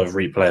there's a lot of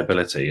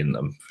replayability in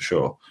them for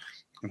sure.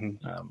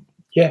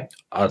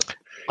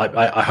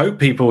 I hope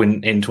people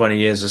in 20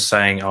 years are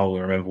saying, "Oh,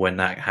 remember when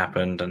that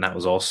happened and that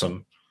was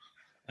awesome."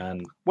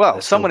 And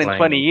someone in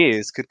 20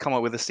 years could come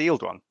up with a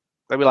sealed one.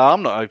 They'll be like,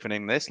 I'm not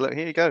opening this. Look,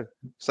 here you go.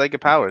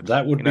 Sega Powered.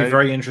 That would be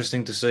very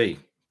interesting to see.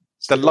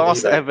 The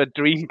last ever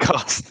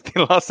Dreamcast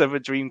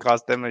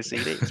demo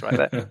CDs right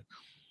there.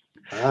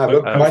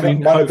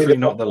 Hopefully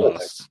not the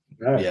last.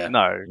 No. Yeah.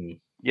 No.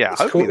 Yeah,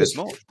 hopefully there's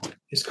more.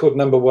 It's called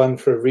number 1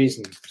 for a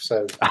reason.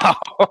 So.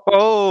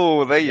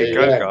 Oh, there you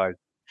go, guys.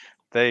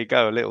 There you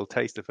go. A little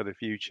taster for the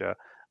future.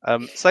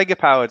 Sega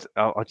Powered.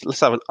 I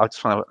just want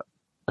to have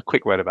a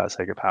quick word about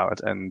Sega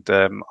Powered, and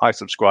I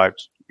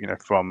subscribed,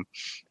 from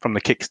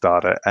the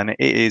Kickstarter, and it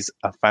is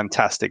a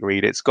fantastic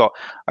read. It's got,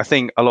 I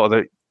think, a lot of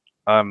the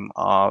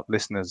our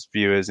listeners,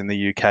 viewers in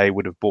the UK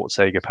would have bought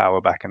Sega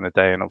Power back in the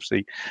day, and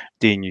obviously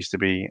Dean used to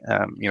be,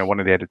 one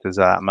of the editors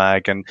of that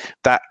mag, and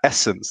that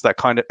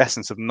kind of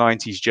essence of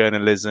 90s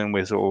journalism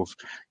with sort of,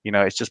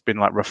 it's just been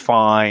like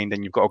refined,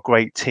 and you've got a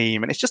great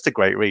team, and it's just a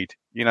great read.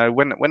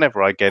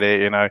 Whenever I get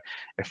it,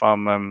 if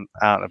I'm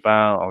out and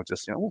about, I'll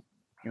just,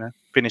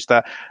 finish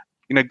that.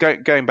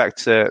 Going back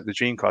to the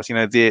Dreamcast,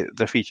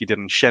 the feature you did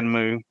on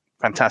Shenmue,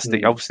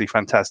 fantastic, obviously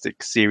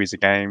fantastic series of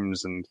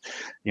games, and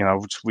I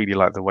just really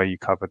like the way you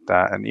covered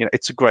that, and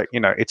it's a great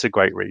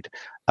read.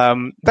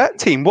 That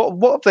team,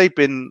 what have they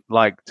been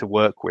like to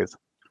work with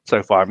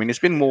so far? I mean, it's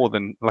been more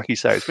than, like you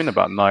say, it's been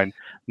about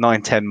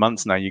 9-10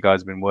 months now. You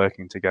guys have been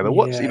working together.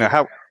 What's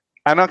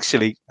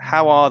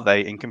how are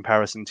they in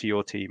comparison to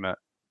your team at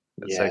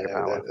Sega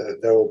Power?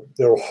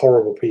 They're all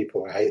horrible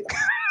people. I hate them.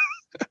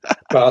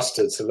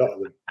 Bastards, a lot of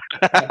them,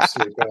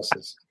 absolute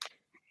bastards.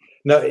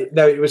 No,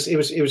 it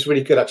was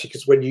really good actually,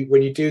 because when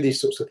you do these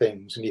sorts of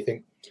things and you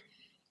think,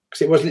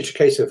 because it was literally a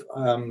case of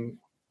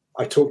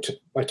I talked to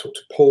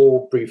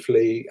Paul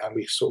briefly, and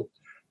we've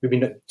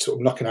been sort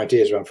of knocking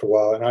ideas around for a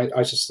while, and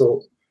I just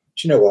thought,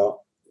 do you know what,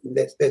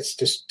 let's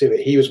just do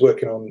it. He was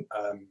working on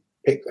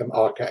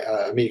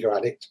Amiga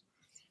Addict,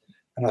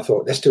 and I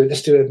thought let's do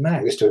a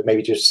mag,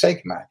 maybe just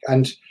Sega mag,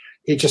 and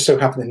it just so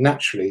happened that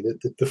naturally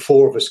the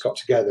 4 of us got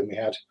together, and we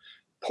had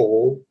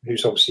Paul,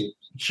 who's obviously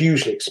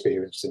hugely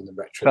experienced in the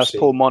retro That's scene.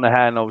 Paul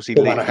Monahan, obviously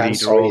leader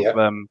sorry,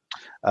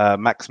 of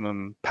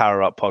Maximum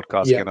Power Up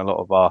podcast. Yeah. Again, a lot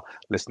of our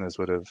listeners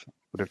would have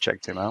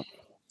checked him out.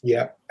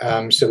 Yeah.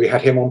 So we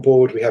had him on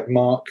board. We had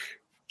Mark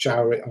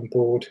Jowett on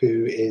board,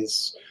 who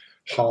is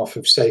half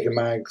of Sega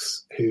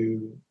Mags,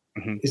 who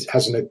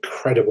has an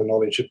incredible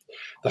knowledge of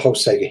the whole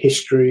Sega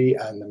history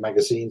and the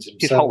magazines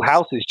themselves. His whole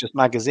house is just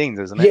magazines,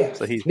 isn't it? Yeah,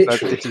 so he's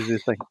literally. This is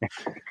his thing.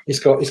 He's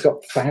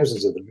got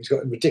thousands of them. He's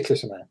got a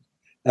ridiculous amount.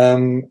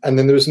 And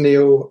then there was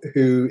Neil,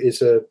 who is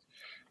who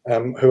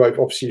I've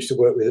obviously used to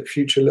work with at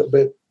Future a little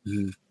bit.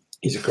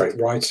 He's a great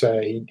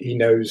writer. He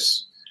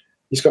knows.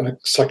 He's got an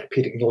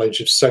encyclopedic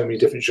knowledge of so many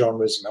different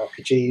genres and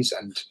RPGs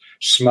and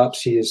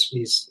shmups.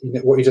 He's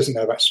what he doesn't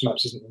know about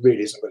shmups isn't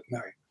worth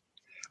knowing.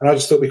 And I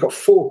just thought we've got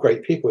 4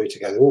 great people here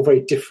together, all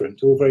very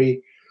different, all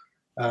very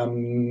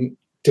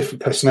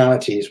different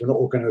personalities. We're not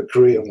all going to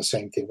agree on the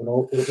same thing. We're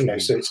all,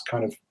 so it's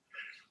kind of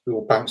we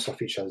all bounce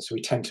off each other. So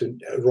we tend to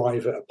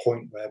arrive at a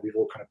point where we've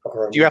all kind of put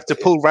our own. Do you have to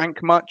pull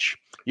rank much?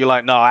 You're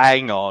like, no,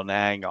 hang on.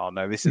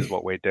 No, this is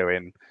what we're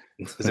doing.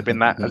 Has it been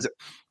that? Has it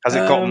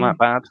gotten that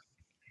bad?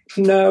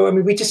 No, I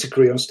mean we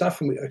disagree on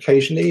stuff, and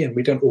occasionally, and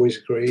we don't always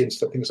agree and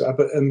stuff, things like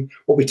that. But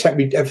what we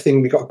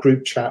everything we got a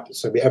group chat,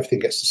 so everything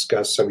gets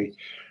discussed. So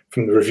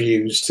from the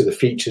reviews to the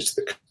features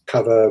to the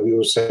cover, we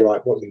all say,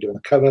 right, what are we going to do on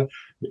the cover?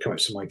 We come up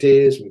with some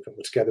ideas, and we put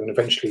them together, and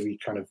eventually we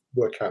kind of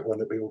work out one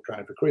that we all kind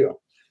of agree on.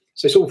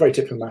 So it's all very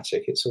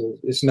diplomatic.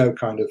 It's no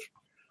kind of.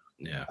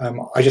 Yeah.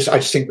 I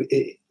just think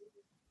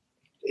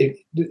if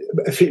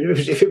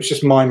it was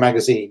just my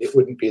magazine, it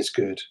wouldn't be as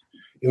good.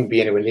 It wouldn't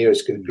be anywhere near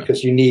as good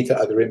because you need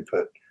that other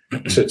input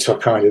to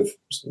kind of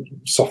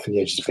soften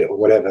the edges a bit or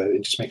whatever,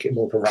 and just make it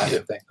more of a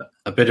random thing.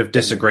 A bit of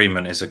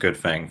disagreement is a good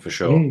thing for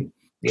sure.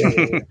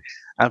 Yeah.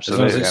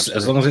 Absolutely.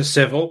 As long as it's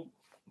civil.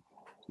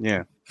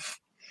 Yeah.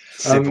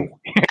 Civil.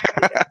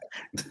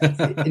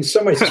 In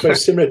some ways, it's very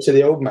similar to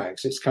the old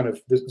mags. It's kind of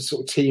the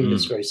sort of team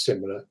is very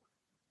similar.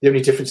 The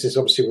only difference is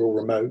obviously we're all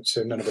remote,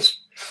 so none of us,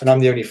 and I'm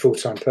the only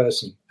full-time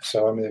person,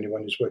 so I'm the only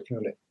one who's working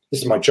on it.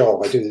 This is my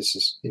job. I do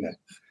this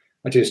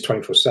I do this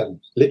 24/7,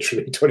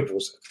 literally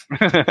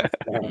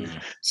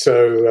 24/7.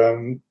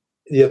 So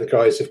the other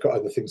guys have got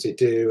other things they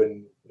do,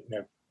 and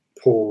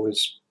Paul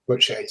has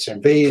worked at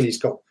HMV, and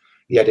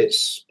he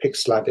edits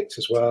Pixel Addict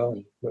as well,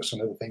 and works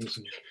on other things.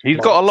 And he's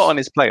got a lot on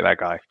his plate, that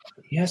guy.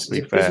 Yes,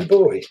 he's a busy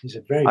boy. He's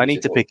a very. I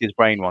need to pick his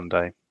brain one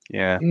day.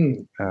 Yeah,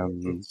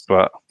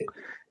 but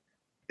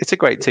it's a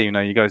great team.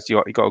 You guys,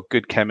 you got a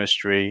good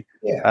chemistry.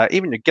 Yeah.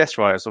 Even your guest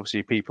writers,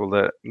 obviously, people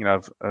that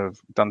have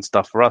done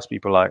stuff for us.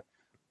 People like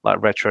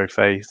Retro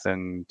Faith,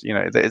 and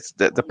it's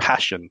the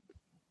passion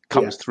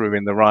comes through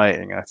in the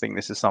writing. I think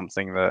this is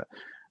something that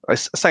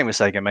same with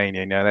Sega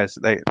Mania.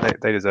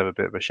 They deserve a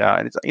bit of a shout,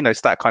 and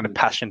it's that kind of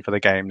passion for the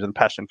games and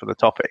passion for the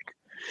topic.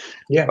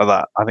 Yeah, but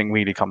that I think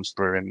really comes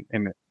through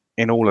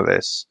in all of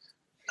this.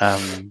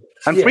 And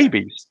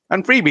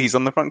freebies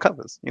on the front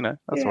covers.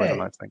 That's always a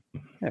nice thing.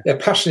 Yeah,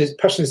 passion is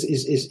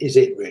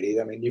it really.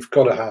 I mean, you've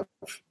got to have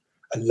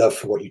a love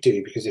for what you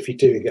do, because if you're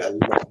doing it a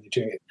lot, you're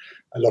doing it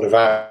a lot of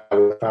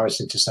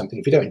hours into something.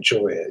 If you don't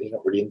enjoy it, you're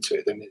not really into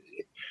it, then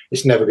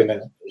it's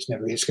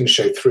going to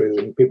show through,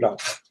 and people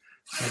aren't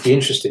be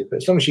interested. But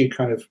as long as you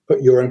kind of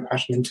put your own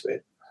passion into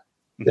it,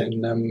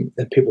 then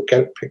people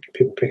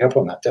pick up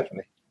on that,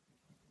 definitely.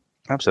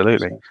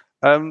 Absolutely.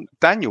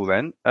 Daniel,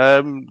 then,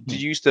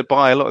 did you used to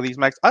buy a lot of these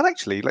mags?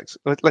 Actually,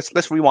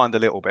 let's rewind a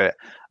little bit.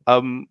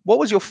 What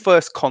was your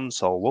first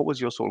console? What was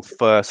your sort of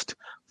first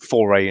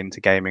foray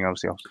into gaming?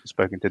 Obviously, I've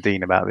spoken to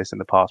Dean about this in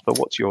the past, but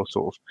what's your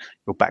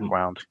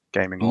background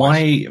gaming?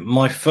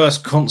 My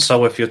first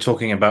console, if you're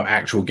talking about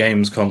actual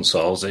games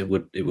consoles, it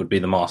would be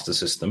the Master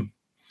System.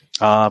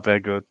 Ah, very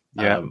good.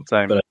 Yeah,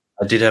 same. But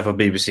I did have a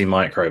BBC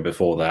Micro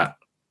before that,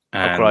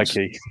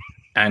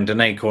 and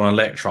an Acorn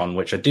Electron,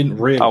 which I didn't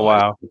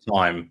realize at the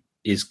time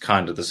is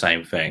kind of the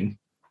same thing.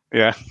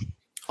 Yeah.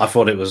 I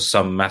thought it was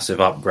some massive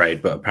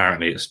upgrade, but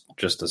apparently it's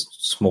just a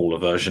smaller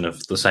version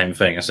of the same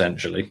thing,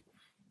 essentially.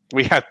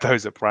 We had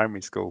those at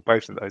primary school,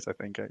 both of those, I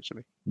think,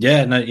 actually.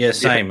 Yeah,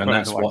 same. Yeah,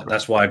 and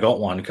that's why I got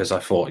one, because I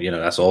thought,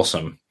 that's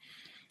awesome.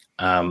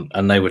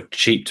 And they were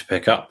cheap to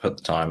pick up at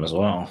the time as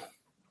well.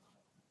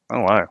 Oh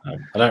wow!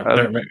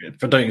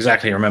 I don't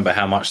exactly remember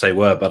how much they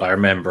were, but I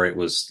remember it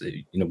was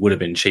would have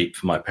been cheap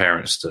for my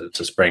parents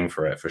to spring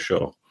for it for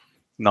sure.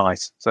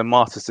 Nice. So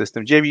Master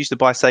System. Did you ever used to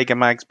buy Sega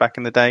mags back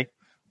in the day?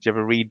 Did you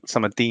ever read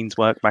some of Dean's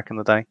work back in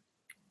the day?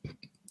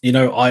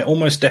 I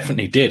almost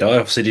definitely did. I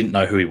obviously didn't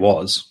know who he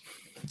was,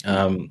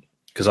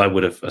 because I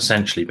would have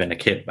essentially been a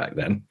kid back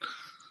then.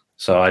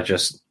 So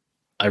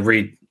I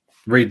read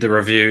the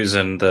reviews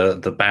and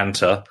the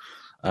banter.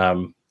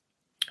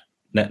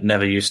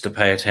 Never used to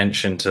pay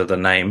attention to the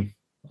name,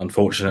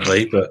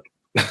 unfortunately, but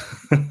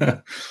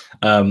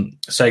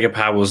Sega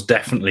Power was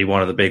definitely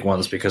one of the big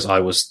ones because I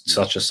was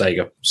such a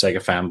Sega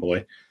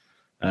fanboy.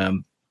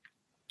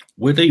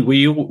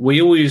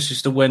 We always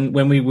used to, when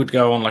we would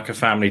go on like a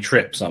family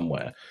trip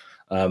somewhere,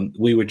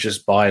 we would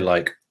just buy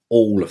like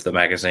all of the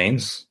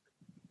magazines.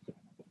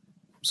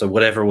 So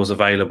whatever was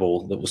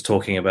available that was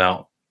talking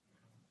about,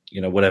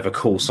 whatever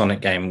cool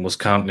Sonic game was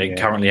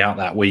currently out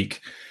that week,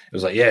 it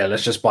was like, yeah,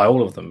 let's just buy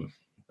all of them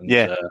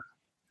and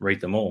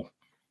read them all.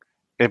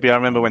 I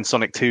remember when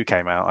Sonic 2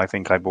 came out, I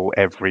think I bought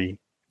every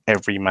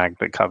mag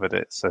that covered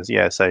it. So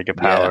Sega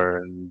Power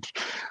and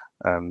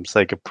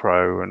Sega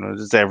Pro and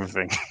just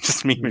everything.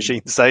 Just Mean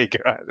Machine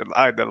Sega.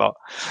 I had a lot.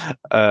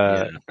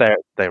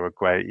 They were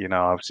great.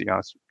 Obviously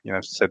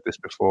I've said this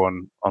before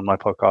on my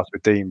podcast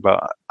with Dean,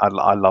 but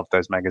I love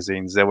those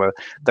magazines. They were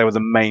the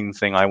main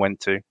thing I went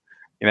to.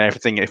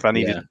 Everything. If I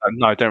needed,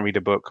 no, don't read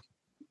a book.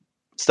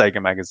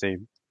 Sega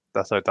magazine.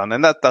 That's how it's done,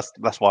 and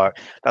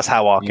that's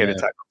how Arcade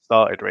Attack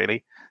started,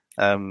 really.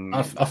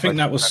 I think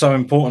that was so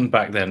important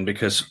back then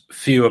because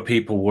fewer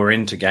people were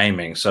into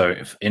gaming. So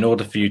in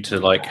order for you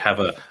to have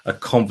a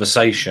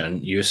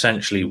conversation, you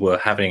essentially were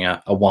having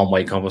a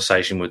one-way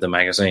conversation with the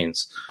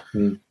magazines.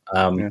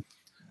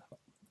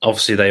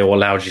 Obviously, they all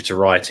allowed you to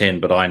write in,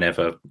 but I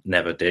never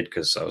did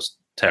because I was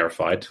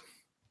terrified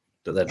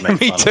that they'd make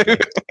fun of me.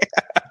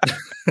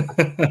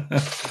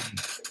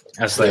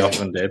 As they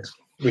often did.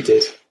 We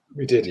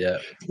did. Yeah.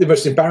 The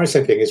most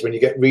embarrassing thing is when you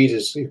get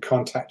readers who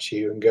contact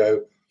you and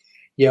go,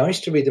 yeah, I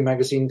used to read the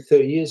magazine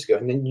 30 years ago,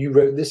 and then you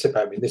wrote this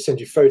about me. And they send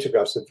you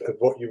photographs of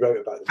what you wrote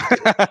about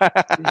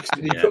them.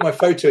 You put my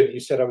photo in, and you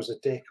said I was a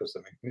dick or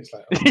something. And it's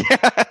like,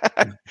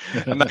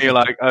 and then you're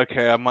like,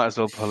 okay, I might as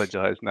well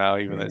apologize now,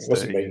 even though it's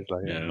 30 years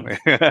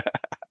later.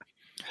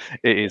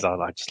 It is. I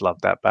just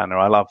love that banner.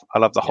 I love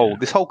the whole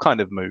this whole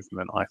kind of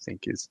movement. I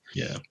think is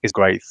a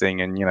great thing,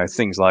 and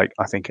things like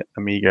I think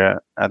Amiga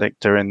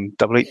Addictor and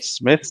Double Eat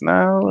Smith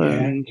now,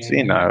 and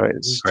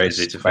it's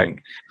crazy to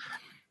think.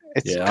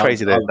 It's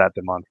crazy there's that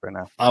demand for it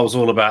now. I was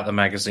all about the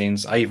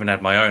magazines. I even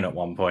had my own at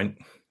one point.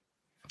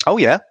 Oh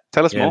yeah,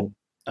 tell us more.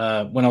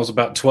 When I was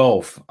about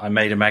 12, I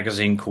made a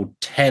magazine called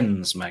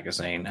Tens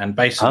Magazine, and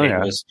basically it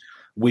was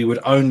we would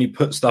only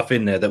put stuff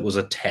in there that was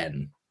a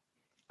 10.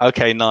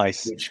 Okay,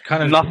 nice. Which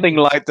kind of nothing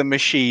like the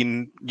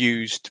machine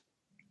used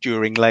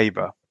during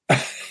Labour.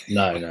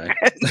 No. I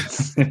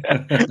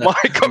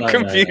got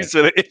confused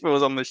with it if it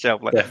was on the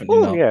shelf.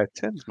 Definitely not. Yeah,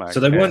 Tens Mag. So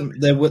they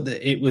weren't.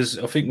 It was.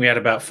 I think we had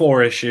about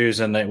 4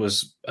 issues, and it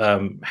was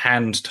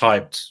hand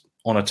typed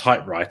on a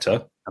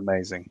typewriter.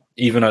 Amazing.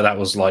 Even though that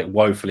was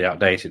woefully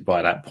outdated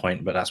by that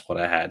point, but that's what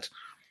I had.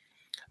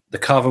 The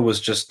cover was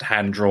just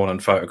hand drawn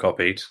and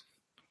photocopied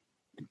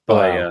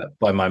by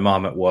my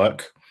mum at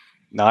work.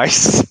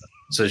 Nice.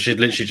 So she'd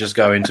literally just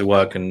go into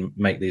work and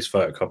make these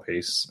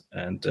photocopies,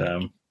 and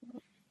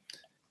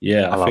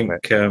I think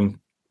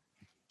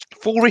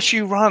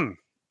 4-issue run.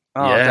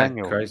 Oh,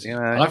 Daniel, crazy.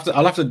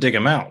 I'll have to dig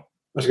them out. I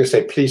was going to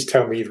say, please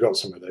tell me you've got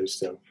some of those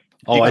still.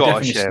 Oh,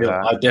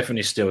 I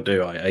definitely still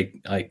do.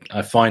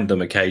 I find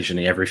them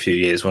occasionally every few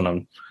years when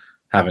I'm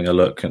having a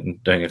look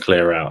and doing a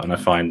clear out, and I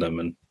find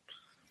them.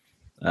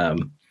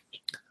 And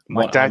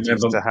my dad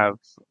used to have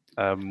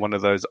one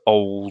of those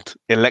old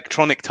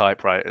electronic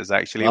typewriters.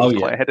 Actually, it was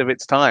quite ahead of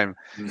its time.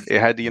 It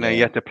had, you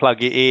had to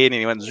plug it in,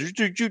 and it went.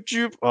 Zoop, zoop,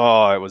 zoop.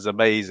 Oh, it was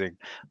amazing.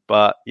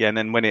 But and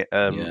then when it,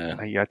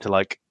 you had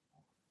to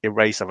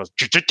erase. I was.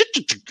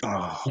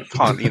 Oh, I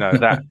can't.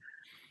 That.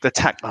 The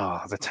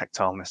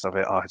tactileness of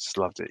it. Oh, I just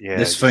loved it. Yeah,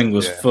 this thing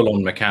was full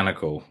on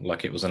mechanical,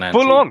 like it was an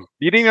antique. Full on.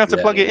 You didn't even have to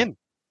plug it in.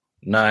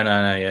 No.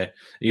 Yeah,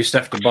 you used to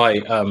have to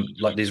buy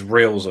these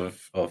reels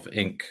of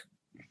ink.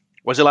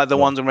 Was it like the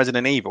ones on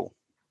Resident Evil?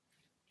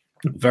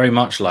 Very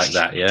much like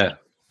that. Yeah.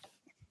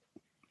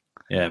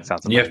 You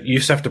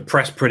used to have to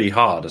press pretty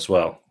hard as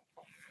well.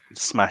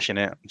 Smashing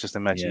it. Just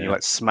imagine you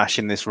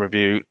smashing this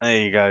review. There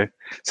you go.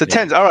 So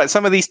Tens. All right.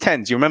 Some of these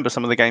Tens. You remember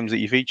some of the games that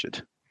you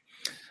featured?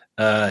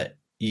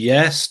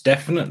 Yes,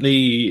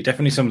 definitely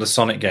some of the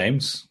Sonic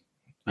games.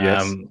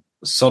 Yes.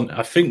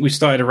 I think we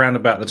started around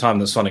about the time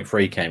that Sonic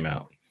 3 came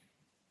out.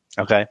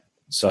 Okay.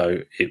 So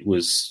it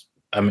was,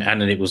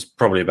 and it was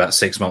probably about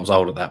 6 months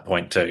old at that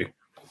point too.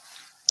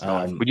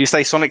 Would you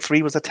say Sonic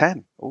 3 was a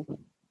 10? Ooh.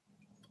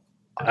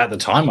 At the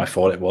time, I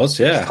thought it was,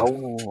 yeah.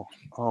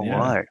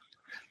 Right.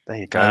 There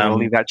you go. We'll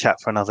leave that chat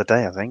for another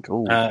day, I think.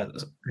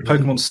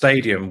 Pokemon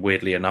Stadium,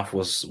 weirdly enough,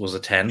 was a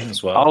 10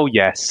 as well. Oh,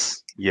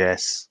 yes.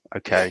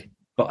 Okay.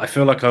 But I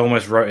feel like I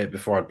almost wrote it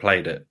before I'd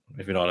played it,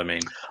 if you know what I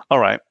mean. All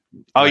right.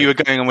 Oh, you were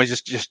going on with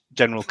just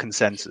general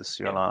consensus.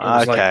 You're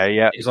like, okay,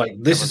 yeah. It's like,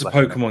 this is a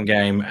Pokemon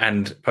game,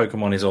 and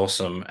Pokemon is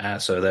awesome,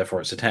 so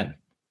therefore it's a 10.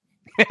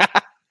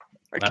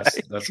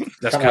 Okay.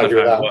 That's kind of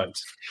how it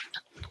works.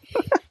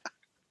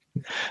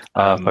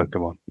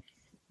 Pokemon.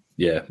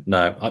 Yeah,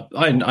 no,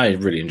 I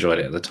really enjoyed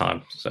it at the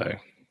time. So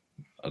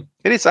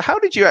it is. So how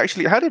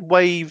did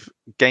Wave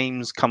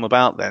Games come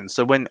about then?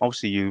 So when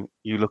obviously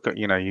you look at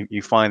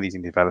you find these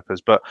indie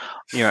developers, but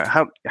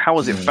how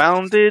was it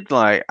founded?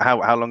 Like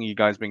how long you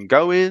guys been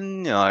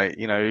going?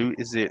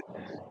 Is it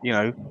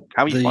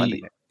how are you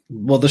finding it?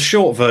 Well, the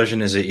short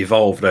version is it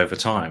evolved over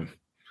time.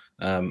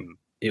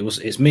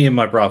 It's me and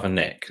my brother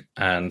Nick,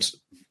 and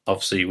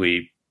obviously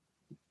we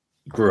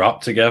grew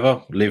up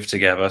together, lived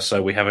together,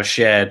 so we have a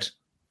shared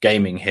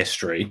gaming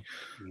history,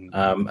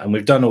 and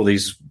we've done all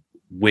these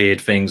weird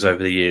things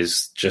over the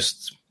years,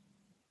 just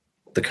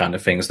the kind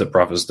of things that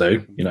brothers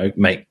do. You know,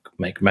 make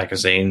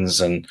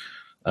magazines and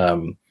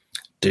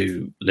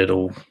do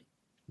little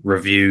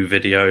review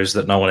videos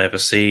that no one ever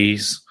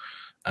sees.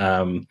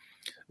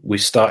 We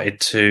started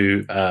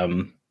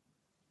to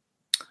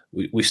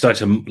we started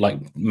to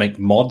like make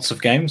mods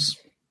of games.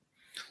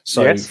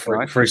 So, Yes,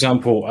 for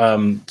example,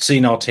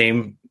 Senile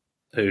Team,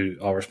 who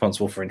are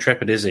responsible for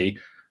Intrepid Izzy,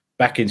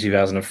 back in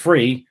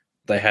 2003,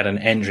 they had an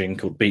engine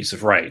called Beats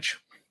of Rage.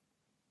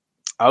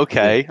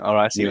 Okay, all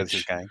right, I see where this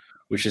is going.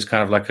 Which is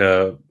kind of like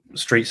a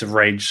Streets of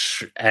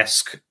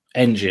Rage-esque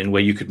engine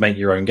where you could make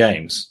your own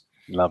games.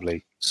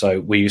 Lovely.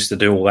 So we used to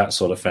do all that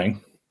sort of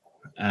thing,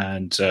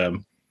 and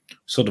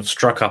sort of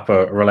struck up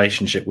a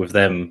relationship with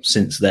them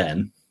since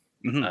then.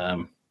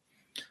 Mm-hmm.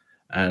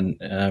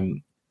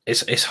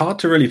 It's hard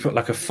to really put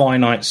like a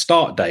finite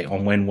start date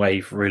on when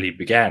Wave really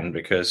began,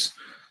 because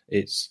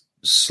it's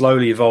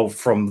slowly evolved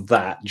from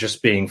that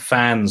just being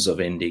fans of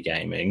indie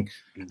gaming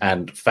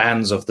and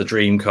fans of the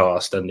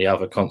Dreamcast and the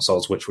other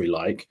consoles which we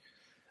like,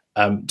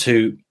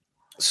 to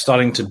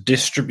starting to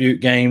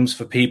distribute games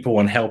for people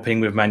and helping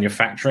with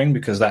manufacturing,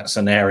 because that's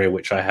an area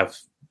which I have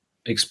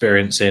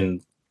experience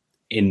in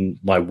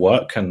my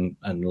work and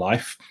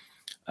life,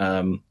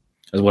 as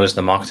well as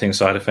the marketing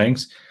side of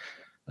things.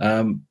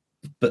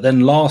 But then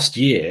last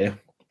year,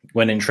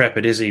 when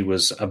Intrepid Izzy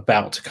was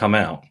about to come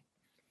out,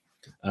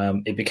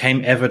 it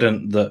became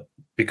evident that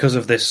because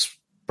of this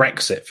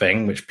Brexit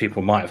thing, which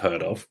people might have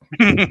heard of,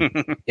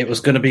 it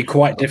was going to be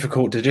quite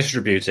difficult to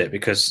distribute it,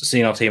 because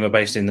Senile Team are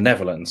based in the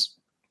Netherlands.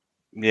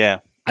 Yeah.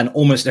 And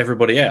almost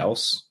everybody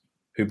else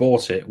who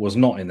bought it was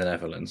not in the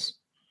Netherlands.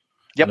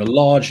 Yep. And a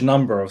large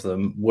number of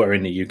them were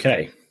in the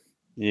UK.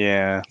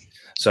 Yeah.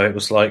 So it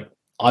was like,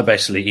 I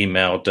basically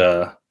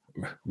emailed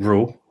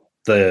Rule,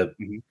 the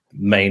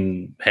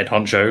main head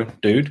honcho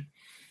dude,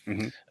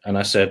 and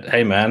I said,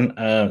 hey man,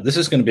 this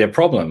is going to be a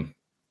problem.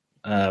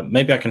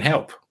 Maybe I can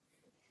help.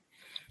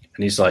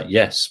 And he's like,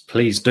 yes,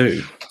 please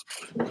do.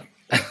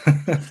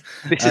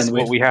 This is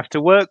what we have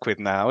to work with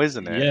now,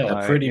 isn't it? Yeah,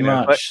 like, pretty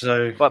much.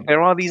 But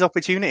there are these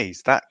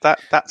opportunities. That's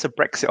a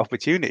Brexit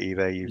opportunity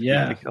there. You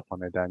picked up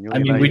on it, Daniel. I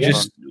mean,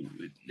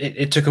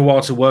 it took a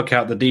while to work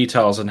out the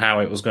details and how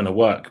it was going to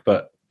work,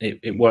 but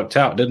it worked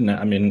out, didn't it?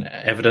 I mean,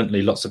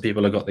 evidently lots of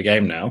people have got the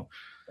game now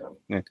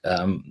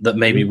that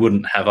maybe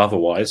wouldn't have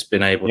otherwise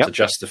been able to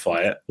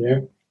justify it. Yeah.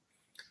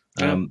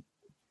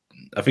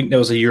 I think there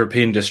was a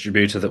European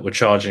distributor that were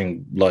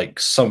charging like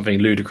something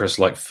ludicrous,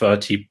 like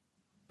 £30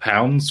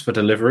 for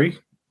delivery.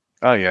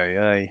 Oh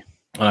yeah.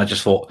 And I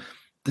just thought,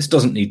 this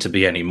doesn't need to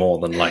be any more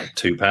than like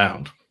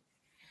 £2.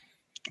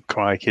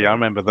 Crikey, I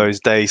remember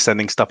those days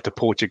sending stuff to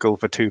Portugal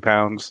for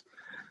 £2.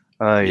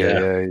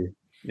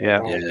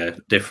 Yeah.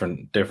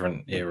 Different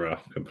era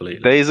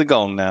completely. Days are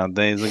gone now.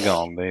 Days are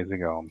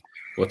gone.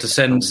 Well, to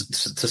send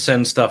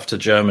stuff to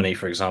Germany,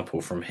 for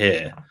example, from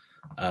here,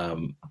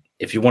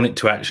 if you want it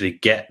to actually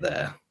get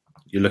there,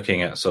 you're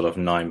looking at sort of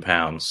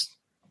 £9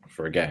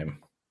 for a game.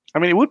 I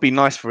mean, it would be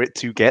nice for it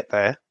to get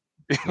there.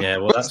 Yeah,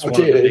 well, that's one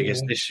of the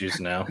biggest issues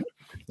now.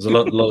 There's a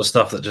lot of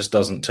stuff that just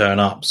doesn't turn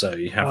up, so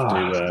you have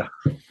to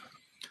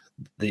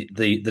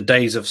the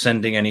days of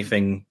sending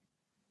anything.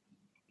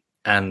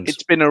 And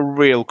it's been a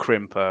real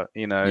crimper,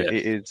 you know.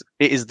 It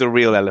is the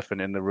real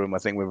elephant in the room, I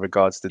think, with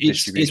regards to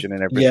distribution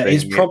and everything. Yeah,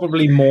 it's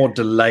probably more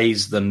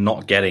delays than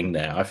not getting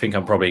there. I think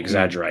I'm probably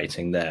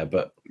exaggerating there,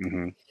 but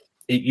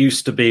it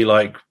used to be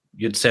like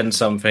you'd send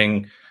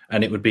something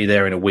and it would be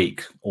there in a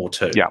week or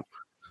two. Yeah.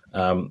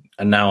 And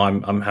now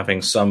I'm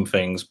having some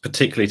things,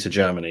 particularly to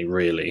Germany.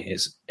 Really,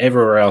 it's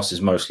everywhere else is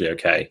mostly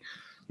okay.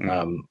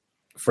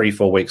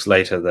 3-4 weeks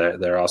later,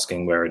 they're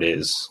asking where it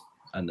is,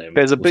 and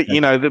there's a bit, you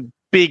know, the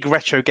big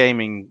retro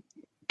gaming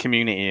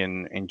community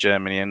in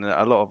Germany, and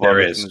a lot of our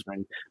listeners are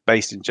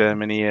based in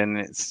Germany, and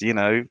it's, you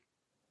know,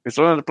 it's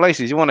one of the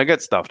places you want to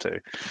get stuff to.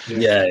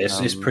 Yeah,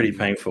 it's pretty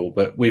painful,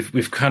 but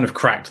we've kind of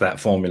cracked that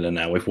formula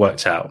now. We've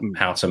worked out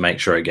how to make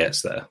sure it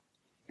gets there.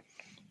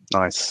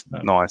 Nice.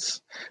 And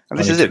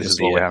this is it. This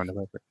is what we're having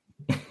about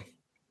it.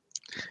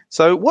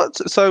 So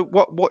what's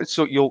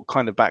your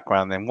kind of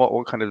background then?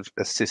 What kind of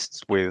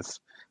assists with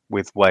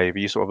Wave? Are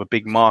you sort of a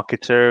big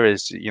marketer?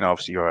 Is, you know,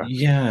 obviously you're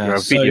a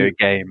video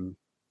game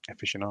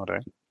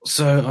aficionado.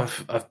 So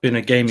I've been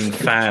a gaming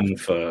fan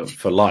for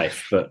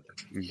life, but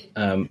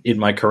in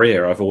my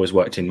career I've always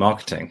worked in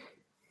marketing,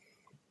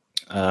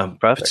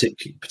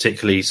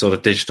 particularly sort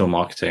of digital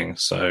marketing.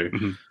 So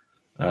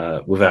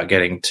without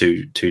getting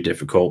too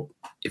difficult,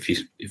 if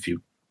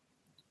you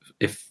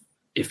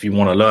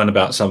want to learn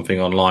about something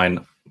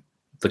online,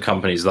 the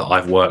companies that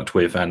I've worked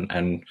with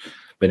and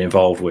been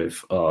involved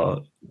with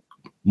are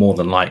more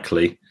than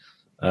likely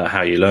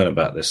how you learn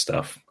about this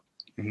stuff.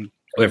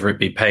 Whether it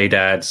be paid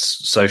ads,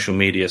 social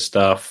media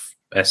stuff,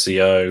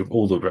 SEO,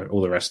 all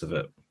the rest of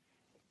it.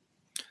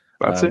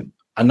 That's it,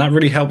 and that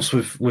really helps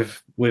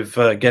with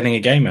getting a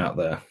game out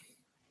there.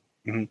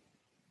 It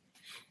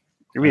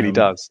really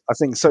does. I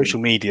think social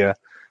media,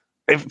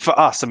 for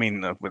us, I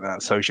mean,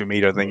 without social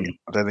media, I don't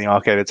think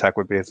Arcade Attack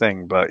would be a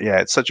thing. But yeah,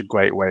 it's such a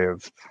great way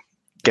of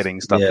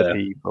getting stuff to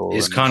people.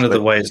 It's kind of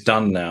the way it's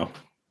done now.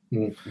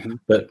 Mm-hmm.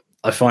 But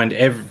I find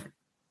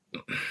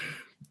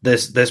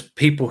there's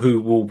people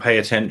who will pay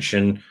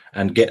attention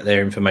and get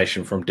their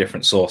information from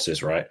different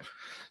sources, right?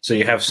 So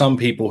you have some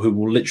people who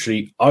will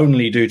literally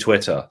only do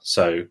Twitter,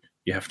 so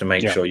you have to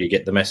make sure you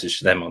get the message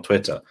to them on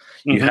Twitter.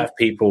 Mm-hmm. You have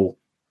people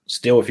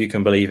still, if you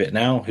can believe it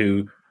now,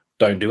 who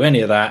don't do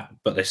any of that,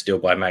 but they still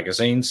buy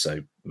magazines. So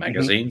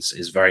magazines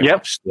is very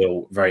much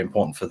still very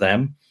important for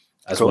them,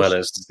 as well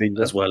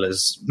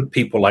as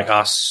people like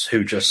us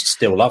who just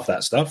still love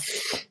that stuff.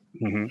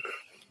 Mm-hmm.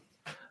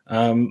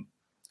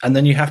 And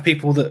then you have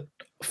people that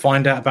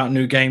find out about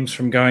new games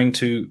from going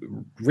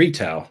to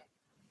retail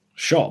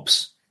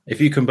shops. If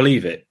you can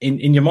believe it,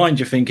 in your mind,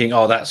 you're thinking,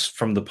 "Oh, that's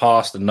from the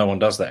past, and no one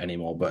does that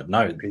anymore." But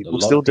no,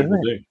 people still do.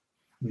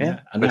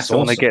 Yeah, and that's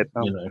awesome.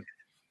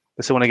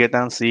 They still want to get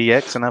down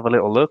CEX and have a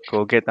little look,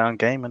 or get down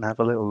Game and have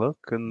a little look.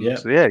 And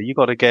so, you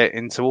got to get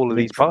into all of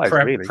these buys,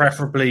 really.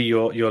 Preferably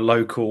your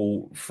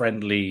local,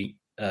 friendly,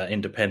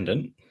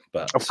 independent.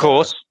 But of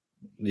course,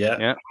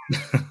 less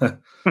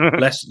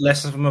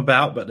of them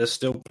about, but there's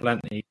still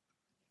plenty.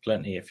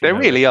 If there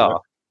really are.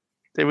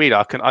 They really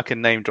are. I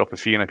can name drop a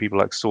few. People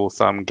like Sore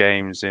Thumb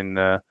Games in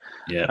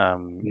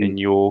in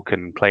York,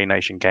 and Play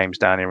Nation Games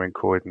down here in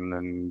Croydon,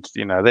 and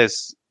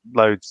there's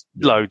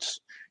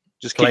loads.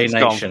 Just Play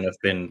Nation have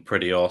been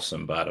pretty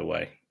awesome, by the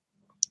way.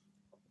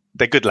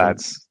 They're good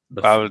lads.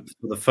 The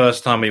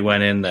first time we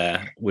went in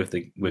there with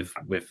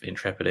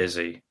Intrepid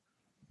Izzy,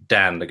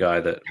 Dan, the guy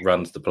that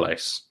runs the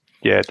place.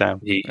 Yeah, Dan.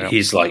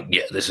 He's like,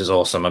 this is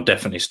awesome. I'm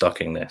definitely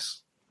stocking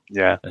this.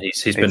 Yeah, and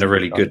he's been a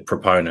really good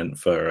proponent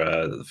for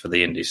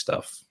the indie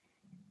stuff.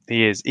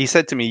 He is. He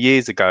said to me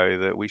years ago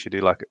that we should do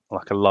like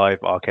a live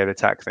Arcade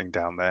Attack thing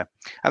down there,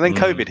 and then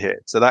COVID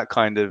hit, so that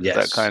kind of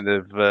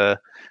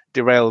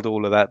derailed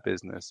all of that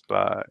business.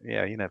 But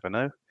you never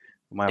know.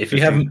 If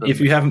you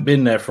haven't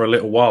been there for a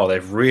little while,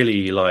 they've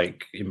really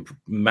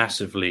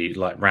massively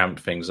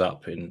ramped things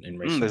up in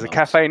recent there's months. A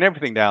cafe and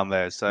everything down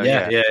there. So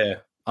yeah,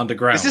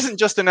 underground. This isn't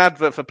just an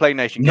advert for Play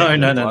Nation. No.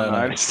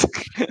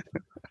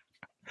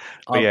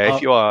 But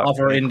if you are,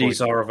 other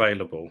indies are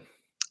available.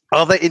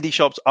 Other indie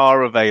shops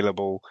are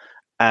available,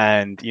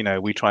 and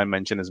we try and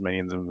mention as many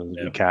of them as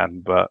we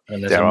can. But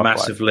and there's a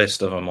massive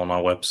list of them on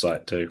our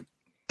website too.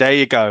 There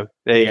you go.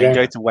 You can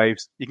go to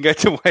Waves. You can go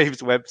to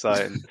Waves'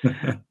 website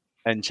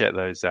and check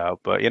those out.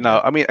 But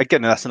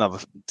again, that's another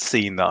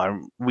scene that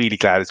I'm really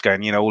glad is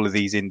going. All of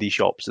these indie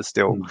shops are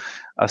still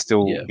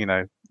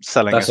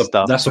selling us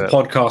stuff. That's a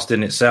podcast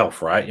in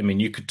itself, right? I mean,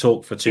 you could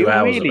talk for 2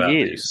 hours about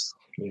this.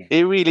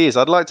 It really is.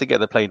 I'd like to get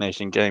the Play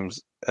Nation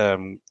Games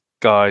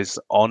guys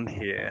on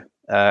here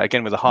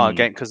again with a Heart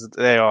Game, because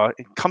they are.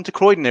 Come to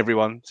Croydon,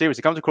 everyone.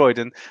 Seriously, come to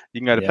Croydon. You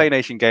can go to Play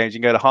Nation Games.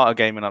 You can go to Heart of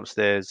Gaming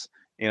upstairs.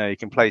 You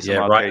can play some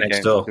arcade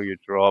games until you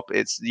drop.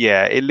 It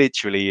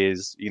literally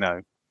is.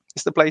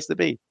 It's the place to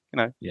be.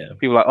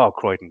 People are like, oh,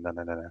 Croydon.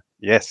 No.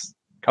 Yes.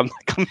 Come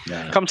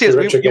see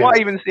us. You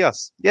might even see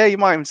us. Yeah, you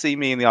might even see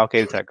me and the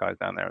Arcade Attack guys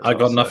down there. I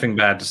got nothing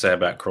bad to say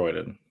about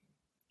Croydon.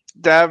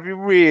 Damn,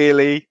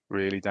 really,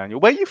 Daniel.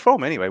 Where are you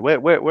from anyway?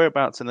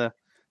 Whereabouts in the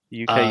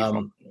UK are you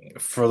from?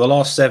 For the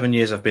last 7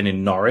 years, I've been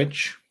in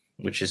Norwich,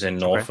 which is in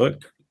Norfolk.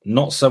 Okay.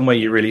 Not somewhere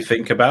you really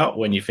think about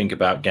when you think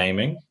about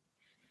gaming,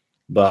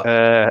 but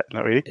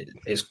not really.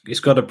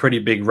 It's got a pretty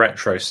big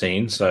retro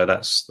scene, so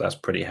that's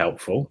pretty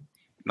helpful.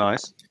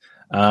 Nice.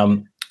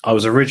 I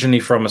was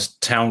originally from a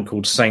town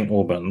called St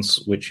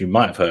Albans, which you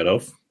might have heard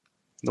of.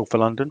 North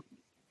of London?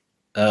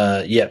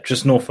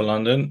 Just north of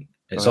London.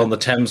 It's on the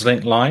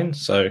Thameslink line,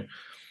 so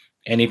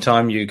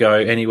anytime you go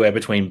anywhere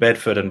between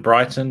Bedford and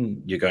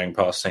Brighton, you're going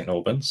past St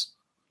Albans.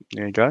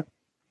 There you go.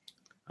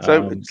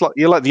 So it's like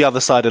you're like the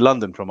other side of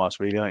London from us,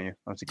 really, aren't you?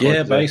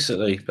 Yeah,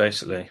 basically.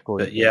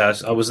 But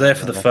I was there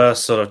for the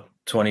first sort of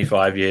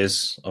 25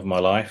 years of my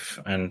life,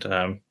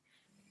 and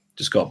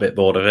just got a bit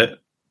bored of it.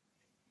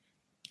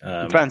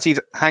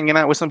 Fancied hanging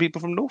out with some people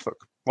from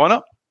Norfolk. Why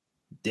not?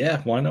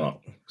 Yeah, why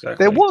not?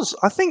 Exactly.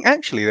 I think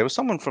there was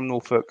someone from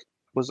Norfolk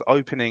was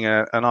opening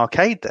an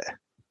arcade there.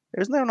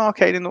 Isn't there an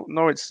arcade in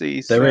Norwich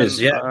City? There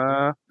is,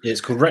 yeah.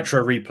 It's called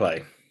Retro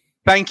Replay.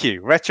 Thank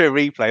you, Retro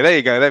Replay. There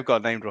you go. They've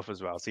got a name drop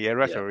as well. So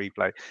Retro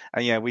Replay.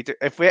 And we do.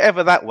 If we're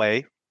ever that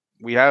way,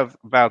 we have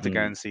vowed to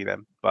go and see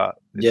them. But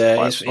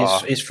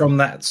it's from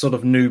that sort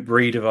of new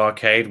breed of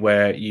arcade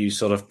where you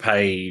sort of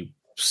pay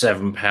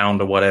 £7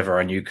 or whatever,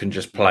 and you can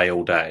just play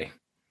all day.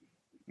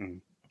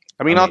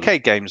 I mean,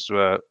 arcade games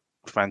were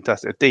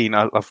fantastic. Dean,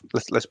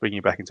 let's bring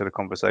you back into the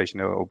conversation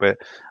a little bit.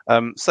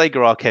 Sega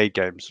arcade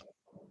games.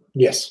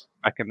 Yes.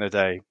 Back in the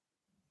day.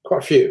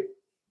 Quite a few.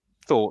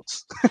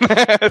 Thoughts.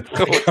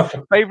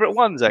 Favorite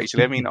ones,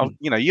 actually. I mean,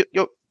 you're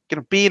going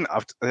to be in.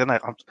 I don't know.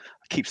 I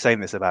keep saying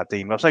this about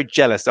Dean, but I'm so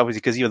jealous, obviously,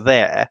 because you're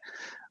there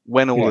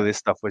when all of this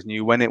stuff was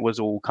new, when it was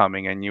all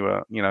coming, and you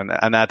were,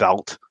 an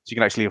adult, so you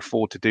can actually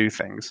afford to do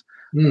things.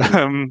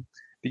 Did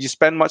you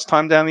spend much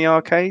time down the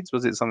arcades?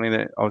 Was it something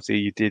that obviously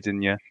you did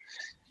in your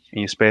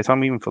spare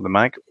time, even for the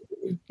mag?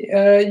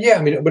 Yeah,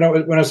 I mean, when I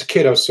was a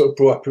kid, I was sort of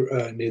brought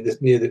up near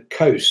the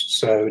coast,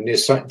 so near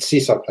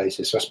seaside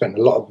places. So I spent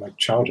a lot of my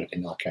childhood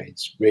in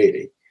arcades,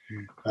 really.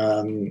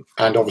 And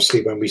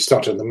obviously, when we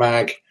started the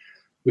mag,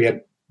 we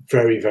had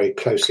very, very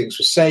close links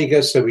with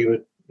Sega. So we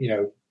would,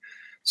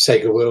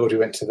 Sega World, we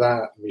went to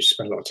that. And we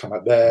spent a lot of time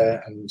up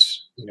there. And,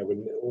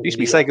 when it used to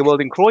be Sega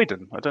World in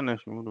Croydon. I don't know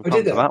if you would have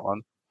come to that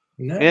one.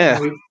 No. Yeah.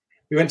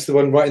 We went to the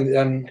one right in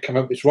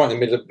the, it's right in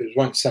the middle, it was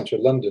right in the centre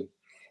of London.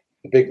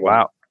 The big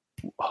one.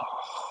 Wow.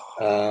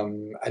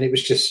 And it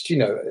was just,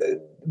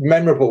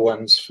 memorable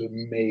ones for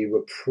me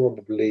were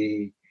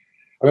probably.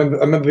 I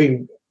remember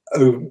being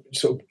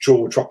sort of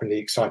jaw-droppingly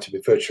excited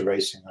with Virtua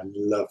Racing. I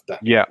loved that.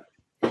 Yeah.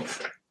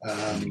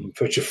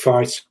 Virtua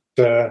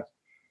Fighter,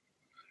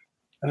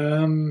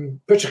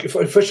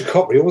 Virtua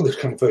Cop, all this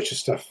kind of Virtua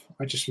stuff.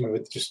 I just remember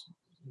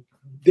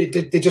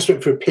they just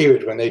went through a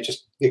period when they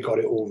got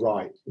it all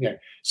right.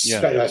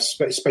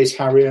 Space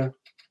Harrier,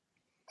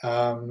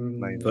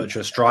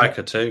 Virtua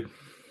Striker too.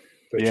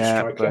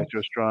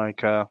 Virtua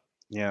Striker.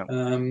 Yeah,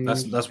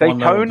 that's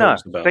Daytona.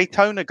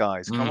 Daytona,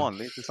 guys, come on!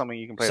 This is something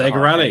you can play.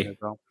 Sega Rally. As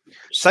well.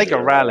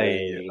 Sega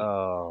Rally.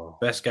 Oh,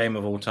 best game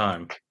of all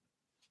time.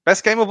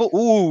 Best game of all.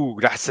 Ooh,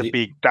 that's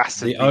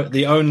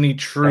the only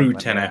true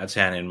 10 out of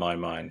 10 in my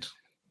mind.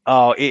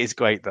 Oh, it is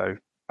great though.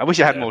 I wish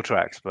it had more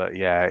tracks, but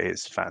yeah,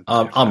 it's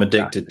fantastic. I'm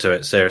addicted to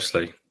it.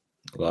 Seriously,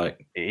 it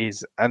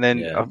is. And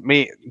then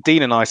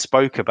Dean and I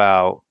spoke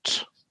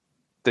about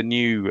the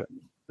new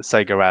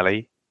Sega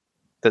Rally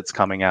that's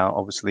coming out.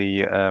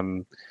 Obviously,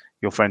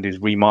 your friend who's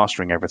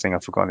remastering everything.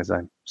 I've forgotten his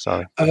name.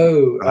 Sorry.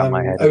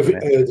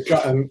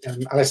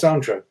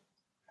 Alessandro.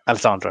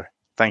 Alessandro.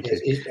 Thank you.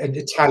 He's an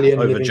Italian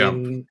Overjump.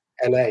 living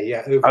in LA.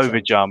 Yeah.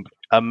 Overjump.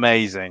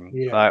 Amazing.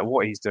 Yeah. Like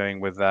what he's doing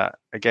with that.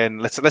 Again,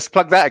 let's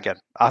plug that again.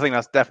 I think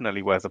that's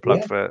definitely worth a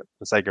plug for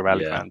the Sega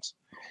Rally fans.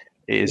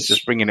 It is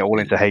just bringing it all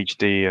into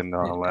HD and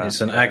all that.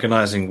 It's an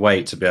agonizing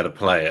wait to be able to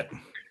play it.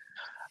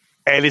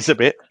 It is a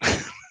bit.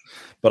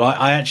 But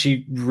I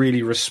actually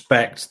really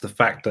respect the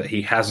fact that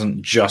he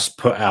hasn't just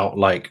put out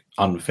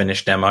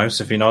unfinished demos,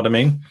 if you know what I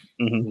mean.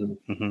 Mm-hmm.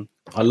 Mm-hmm.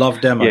 I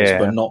love demos,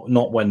 but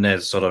not when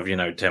there's sort of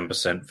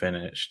 10%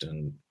 finished,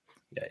 and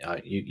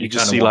you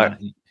just see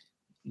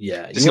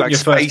just your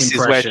space is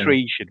where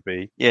trees should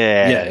be.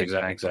 Yeah,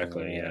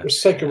 exactly. Yeah. Well,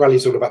 Sega Rally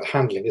is all about the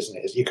handling, isn't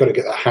it? You've got to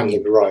get that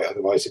handling right,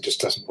 otherwise it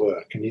just doesn't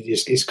work, and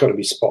it's got to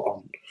be spot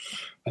on,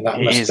 and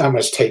that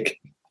must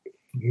take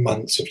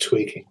months of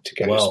tweaking to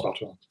get it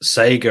spot on.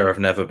 Sega have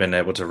never been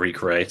able to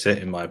recreate it,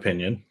 in my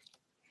opinion.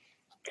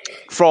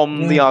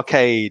 From the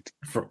arcade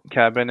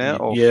cabinet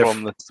or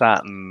from the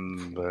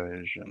Saturn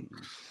version?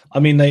 I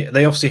mean, they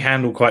obviously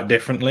handle quite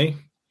differently,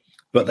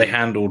 but they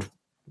handled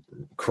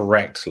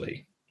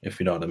correctly, if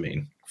you know what I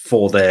mean,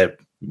 for their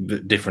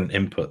different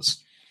inputs.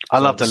 I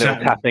love the little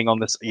tapping on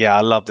this. Yeah,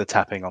 I love the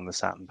tapping on the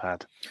Saturn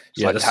pad.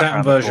 The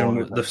Saturn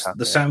version.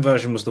 The Saturn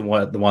version was the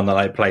one that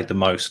I played the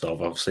most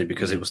of, obviously,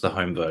 because it was the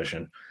home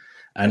version,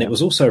 and it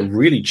was also a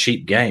really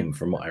cheap game,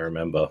 from what I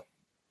remember.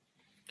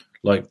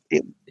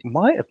 It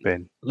might have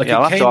been.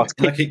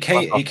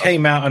 It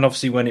came out, and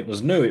obviously, when it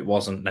was new, it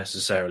wasn't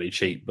necessarily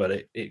cheap,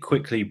 but it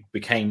quickly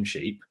became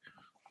cheap.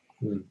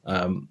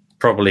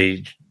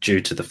 Probably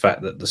due to the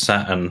fact that the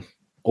Saturn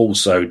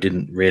also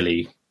didn't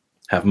really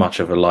have much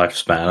of a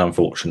lifespan,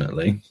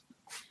 unfortunately.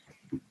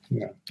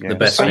 The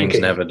best things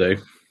never do.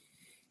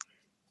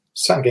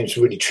 Saturn games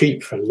were really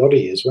cheap for a lot of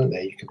years, weren't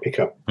they? You could pick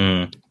up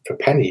for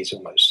pennies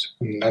almost,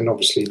 and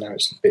obviously now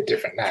it's a bit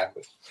different now.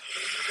 But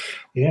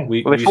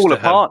they fall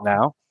apart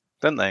now,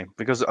 don't they?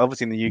 Because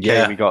obviously in the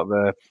UK we got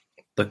the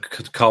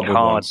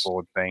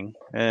cardboard thing.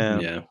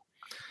 Yeah,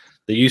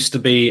 there used to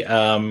be.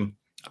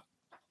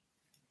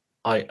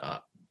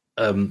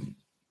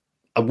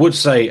 I would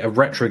say a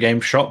retro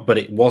game shop, but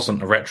it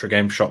wasn't a retro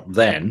game shop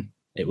then.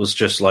 It was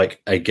just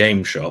like a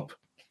game shop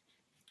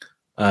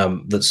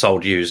that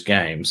sold used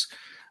games.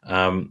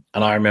 And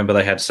I remember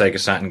they had Sega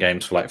Saturn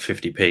games for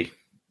 50p.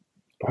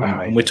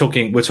 Wow. And we're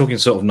talking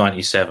sort of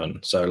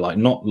 97, so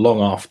not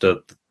long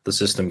after the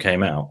system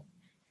came out.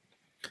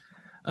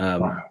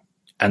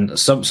 And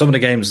some of the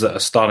games that are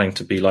starting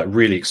to be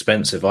really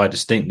expensive, I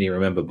distinctly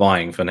remember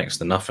buying for next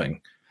to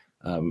nothing,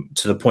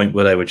 to the point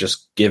where they were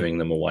just giving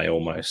them away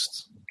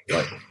almost.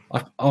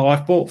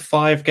 I've bought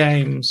 5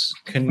 games.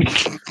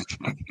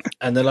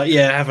 And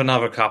they're have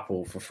another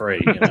couple for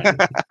free.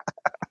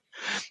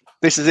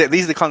 This is it.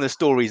 These are the kind of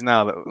stories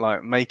now that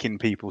making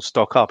people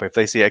stock up. If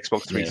they see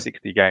Xbox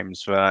 360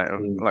 games for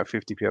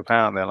 50p a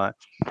pound, they're like,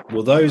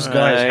 well, those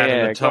guys had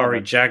an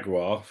Atari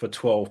Jaguar for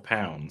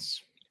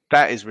 £12.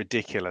 That is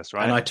ridiculous,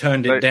 right? And I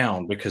turned it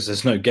down because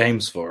there's no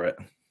games for it.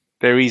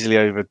 They're easily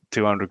over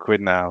 £200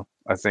 now,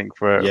 I think,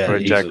 for a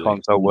Jag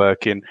console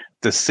working.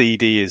 The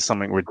CD is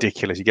something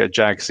ridiculous. You get a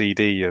Jag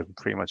CD, you're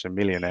pretty much a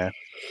millionaire.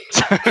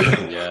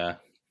 Yeah.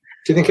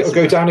 Do you think it'll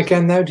go down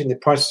again, though? Do you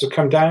think the prices will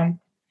come down?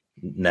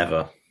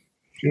 Never.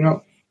 Do you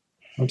not?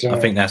 I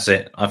think that's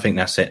it. I think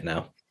that's it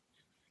now.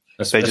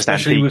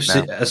 Especially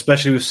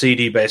with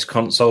CD-based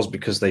consoles,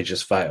 because they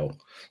just fail.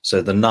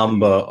 So the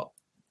number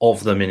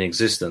of them in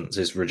existence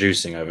is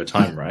reducing over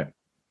time, right?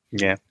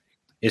 Yeah.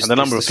 And the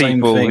number of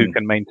people who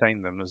can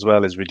maintain them as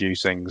well is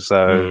reducing.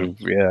 So,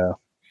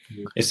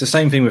 It's the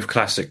same thing with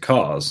classic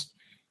cars.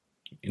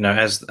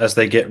 as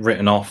they get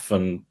written off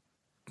and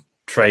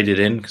traded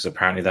in, because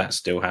apparently that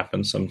still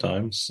happens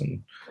sometimes,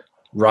 and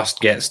rust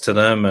gets to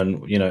them,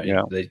 and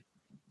the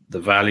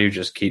value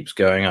just keeps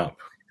going up.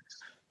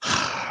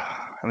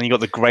 And then you got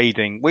the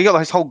grading. We got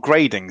this whole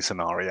grading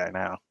scenario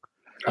now.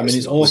 I mean,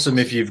 it's awesome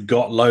if you've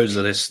got loads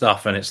of this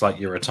stuff and it's like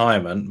your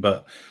retirement,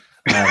 but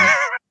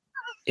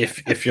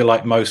if you're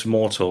like most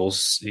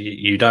mortals,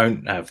 you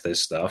don't have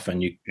this stuff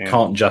and you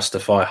can't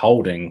justify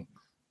holding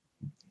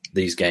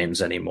these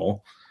games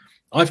anymore.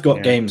 I've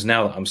got games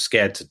now that I'm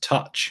scared to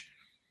touch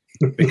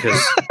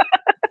because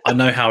I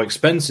know how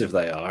expensive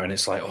they are, and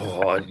it's like,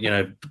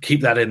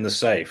 keep that in the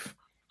safe.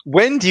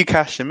 When do you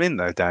cash them in,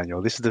 though,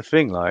 Daniel? This is the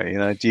thing.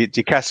 Like, do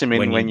you cash them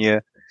in when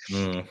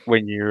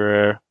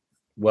you're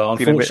well,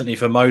 unfortunately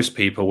for most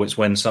people, it's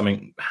when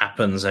something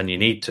happens and you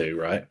need to,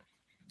 right?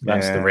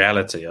 That's the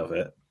reality of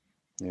it.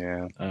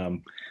 Yeah.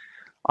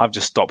 I've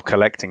just stopped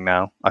collecting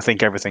now. I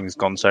think everything's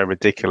gone so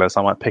ridiculous.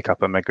 I might pick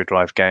up a Mega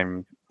Drive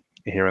game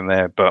here and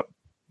there, but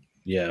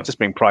just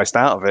being priced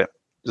out of it.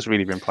 Just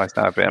really been priced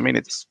out of it. I mean,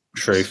 it's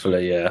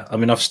truthfully, yeah. I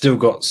mean, I've still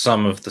got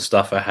some of the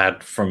stuff I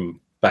had from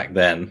back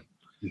then,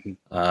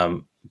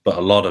 but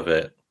a lot of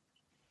it.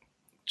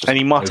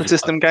 Any Master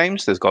System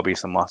games? There's got to be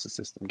some Master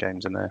System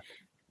games in there.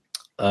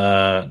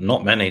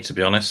 Not many, to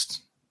be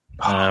honest.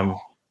 I've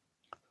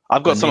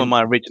got some of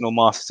my original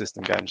Master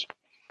System games.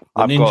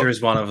 The Ninja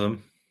is one of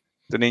them.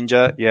 The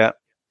Ninja, yeah.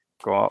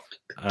 Go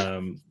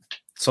on.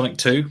 Sonic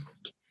 2.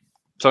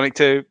 Sonic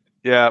 2,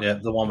 yeah. Yeah,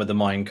 the one with the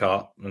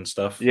minecart and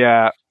stuff.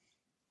 Yeah.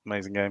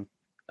 Amazing game.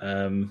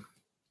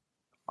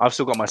 I've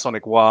still got my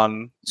Sonic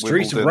 1.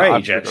 Streets of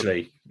Rage,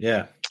 actually.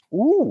 Yeah.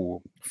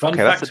 Ooh. Fun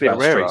fact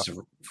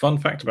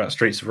about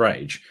Streets of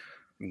Rage.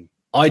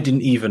 I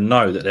didn't even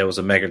know that there was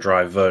a Mega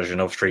Drive version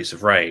of Streets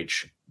of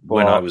Rage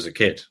when I was a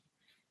kid.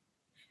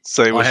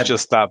 So it was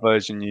just that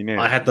version you knew?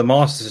 I had the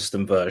Master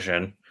System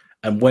version,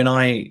 and when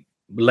I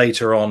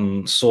later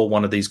on saw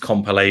one of these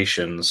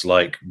compilations,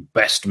 like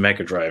best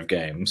Mega Drive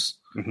games,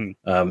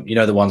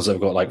 the ones that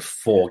have got like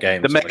 4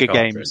 games. The Mega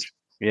games.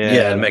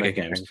 Yeah, the Mega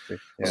games. I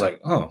was like,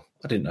 oh,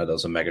 I didn't know there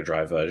was a Mega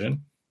Drive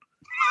version.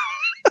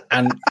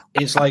 And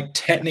it's like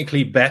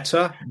technically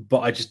better, but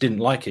I just didn't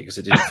like it because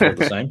it didn't feel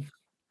the same.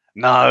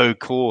 No, of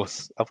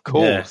course.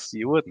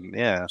 You wouldn't,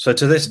 yeah. So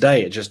to this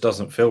day, it just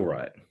doesn't feel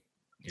right.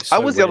 I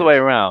was the other way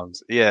around,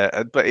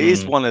 yeah. But it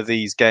is one of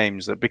these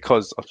games that,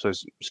 because I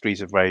suppose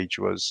Streets of Rage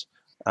was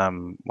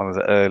one of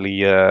the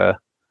early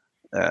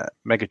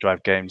Mega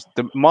Drive games,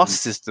 the Master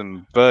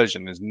System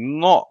version is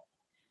not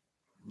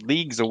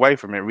leagues away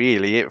from it,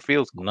 really. It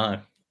feels they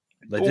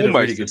did almost a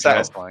really good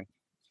satisfying.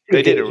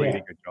 They did a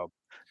really good job.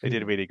 They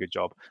did a really good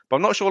job, but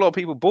I'm not sure a lot of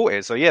people bought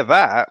it. So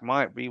that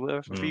might be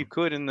worth if you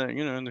could in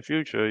the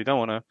future. You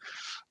want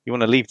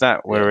to leave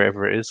that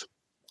wherever it is.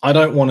 I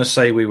don't want to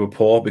say we were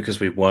poor because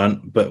we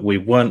weren't, but we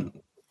weren't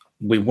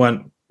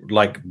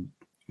like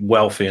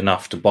wealthy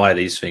enough to buy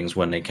these things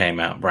when they came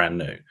out brand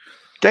new.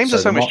 Games are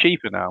so much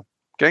cheaper now.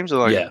 Games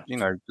are like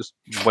just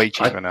way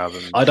cheaper now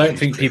than. I don't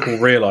think people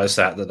realise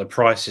that the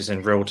prices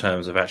in real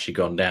terms have actually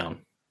gone down.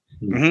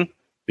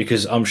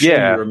 Because I'm sure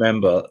you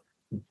remember.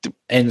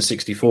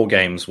 N64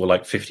 games were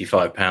like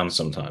 £55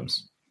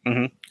 sometimes,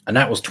 and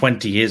that was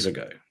 20 years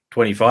ago,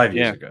 25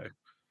 years ago.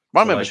 I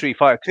remember Street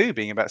Fighter 2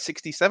 being about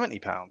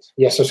 £60-70.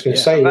 Yes, I was going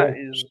to say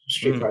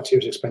Street Fighter 2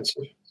 is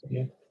expensive.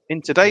 Yeah.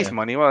 In today's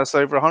money, it's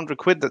over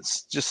 £100.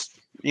 That's just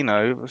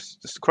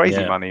just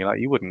crazy money.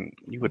 Like you wouldn't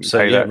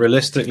pay that.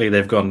 Realistically,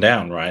 they've gone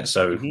down, right?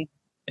 So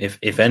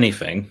if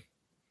anything,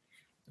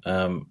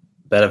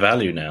 better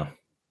value now.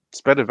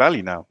 It's better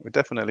value now. It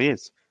definitely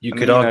is. You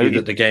could argue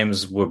that the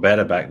games were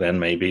better back then,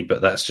 maybe,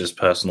 but that's just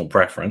personal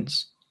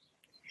preference.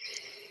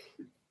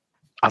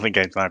 I think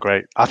games are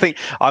great. I think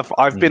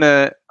I've been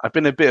a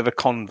bit of a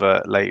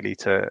convert lately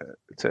to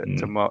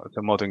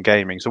modern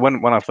gaming. So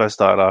when I first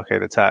started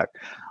Arcade Attack,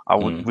 I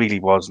really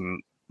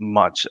wasn't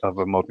much of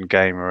a modern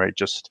gamer. It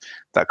just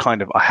that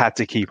kind of I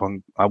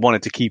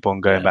wanted to keep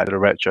on going back to the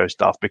retro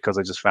stuff because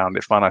I just found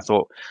it fun. I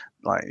thought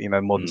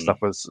modern stuff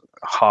was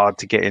hard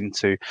to get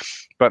into,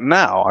 but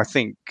now I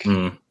think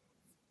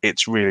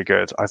it's really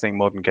good. I think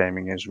modern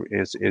gaming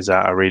is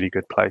at a really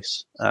good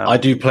place. I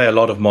do play a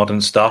lot of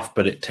modern stuff,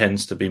 but it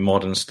tends to be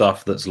modern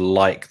stuff that's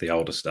like the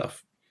older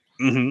stuff.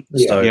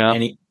 So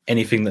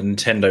anything that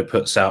Nintendo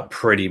puts out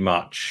pretty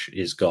much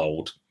is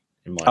gold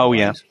in my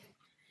mind.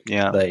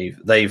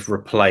 They've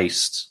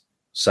replaced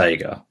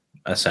Sega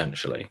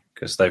essentially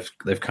because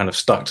they've kind of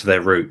stuck to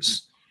their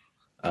roots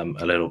a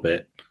little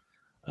bit.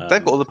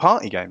 They've got all the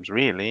party games,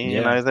 really.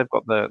 They've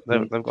got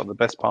the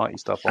best party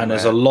stuff. And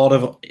there's a lot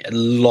of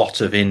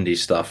indie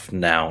stuff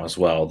now as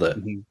well that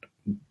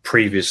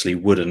previously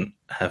wouldn't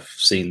have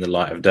seen the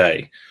light of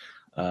day.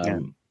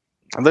 And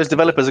those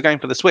developers are going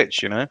for the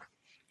Switch,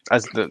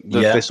 as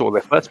they saw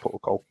their first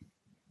protocol.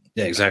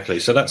 Yeah, exactly.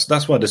 So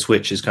that's why the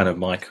Switch is kind of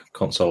my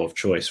console of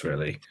choice,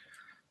 really.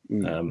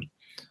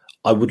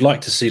 I would like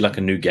to see like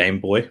a new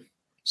Game Boy,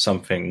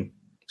 something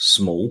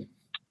small.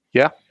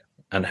 Yeah.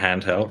 And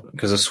handheld,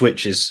 because a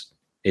Switch is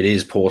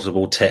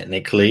portable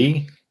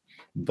technically,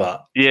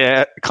 but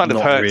yeah, it kind of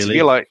not hurts. really.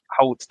 You're like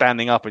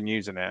standing up and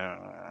using it.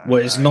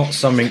 Well, it's not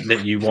something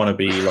that you want to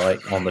be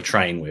like on the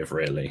train with,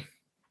 really.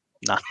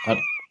 No.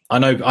 I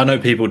know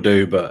people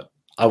do, but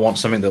I want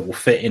something that will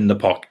fit in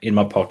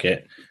my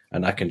pocket,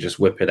 and I can just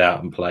whip it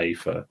out and play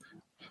for.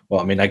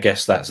 Well, I mean, I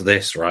guess that's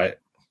this, right?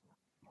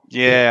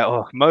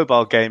 Yeah,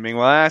 mobile gaming.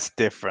 Well, that's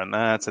different.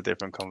 That's a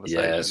different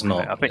conversation. Yeah, it's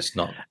not. I think it's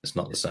not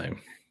the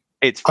same.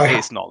 It's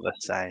not the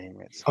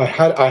same. I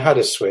had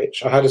a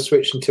Switch. I had a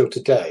Switch until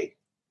today,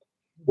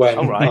 when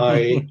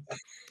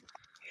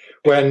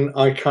when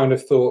I kind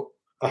of thought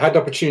I had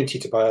the opportunity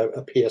to buy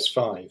a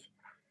PS5.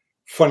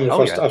 Funny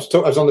enough, I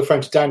was on the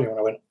phone to Daniel and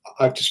I went,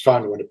 "I've just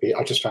found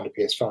I just found a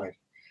PS5."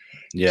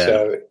 Yeah.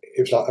 So it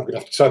was like I'm gonna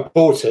have to. So I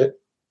bought it,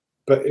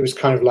 but it was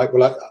kind of like,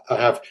 well, I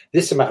have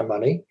this amount of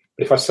money,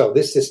 but if I sell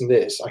this, this, and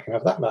this, I can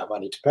have that amount of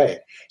money to pay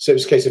it. So it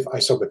was a case of I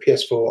sold my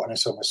PS4 and I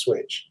sold my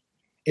Switch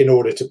in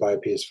order to buy a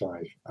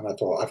PS5, and I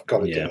thought I've got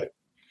to do it.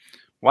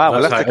 Wow,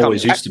 that's how it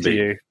always used to be.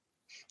 You.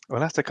 We'll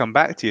have to come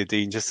back to you,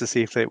 Dean, just to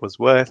see if it was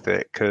worth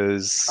it.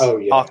 Because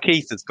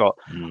Keith has got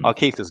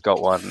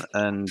one,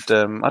 and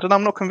I don't know.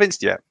 I'm not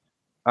convinced yet.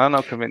 I'm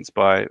not convinced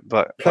by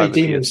play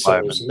Demon's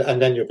Souls,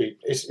 and then you'll be.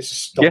 It's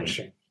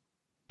astonishing,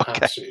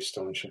 absolutely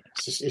astonishing.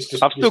 It's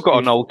just, I've still got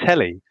an old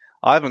telly.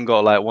 I haven't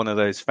got like one of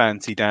those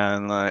fancy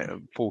down like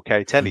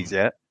 4K tellies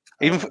yet.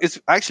 Even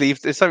it's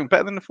something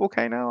better than the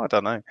 4K now. I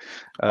don't know.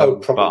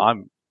 Probably. But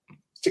I'm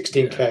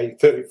 16K,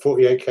 30,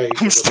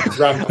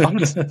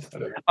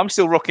 48K. I'm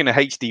still rocking a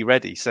HD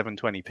Ready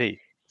 720p.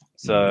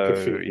 So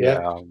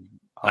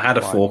I had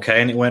a 4K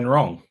and it went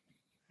wrong.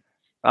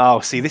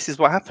 Oh, see, this is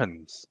what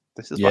happens.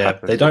 What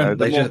happens. They don't.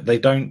 They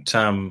don't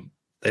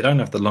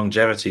have the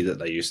longevity that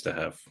they used to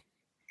have.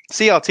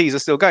 CRTs are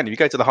still going. If you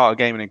go to the Heart of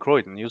Gaming in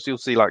Croydon, you'll still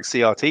see like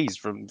CRTs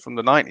from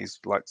the 90s,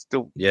 like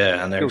still.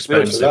 Yeah, and they're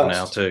expensive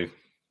now too.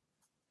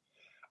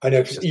 I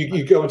know, because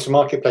you go onto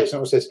Marketplace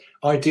and it says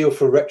ideal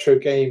for retro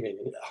gaming,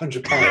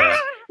 £100.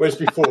 Whereas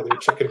before they were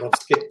chucking them on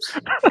skips.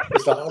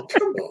 It's like, oh,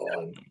 come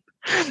on.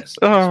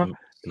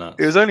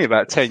 It was only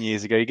about 10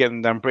 years ago. You get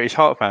them down British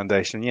Heart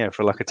Foundation,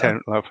 for like £10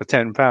 or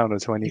 £20 or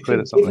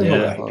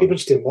something. People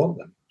just didn't want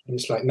them, and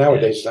it's like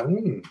nowadays it's like,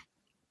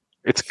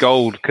 It's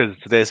gold because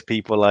there's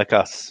people like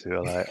us who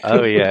are like,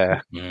 oh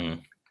yeah,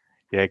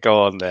 yeah,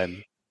 go on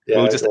then.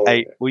 Yeah,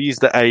 we'll use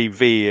the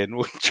AV and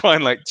we'll try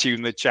and like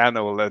tune the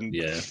channel and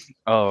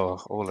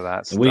all of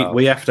that stuff.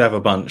 We have to have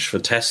a bunch for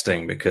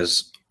testing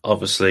because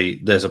obviously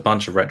there's a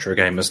bunch of retro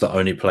gamers that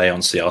only play on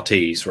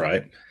CRTs,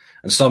 right?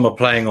 And some are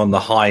playing on the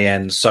high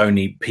end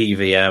Sony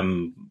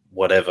PVM,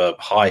 whatever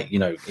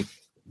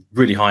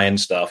really high end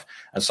stuff,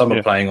 and some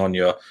are playing on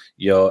your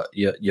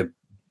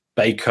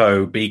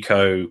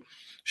Beco,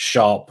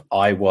 Sharp,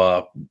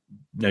 Iwa,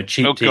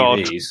 cheap TVs.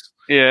 God.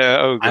 Yeah.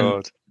 Oh God.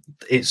 And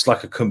it's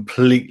like a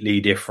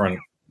completely different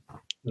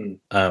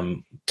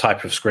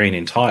type of screen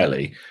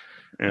entirely.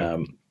 Yeah.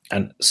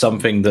 And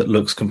something that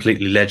looks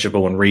completely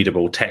legible and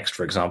readable, text,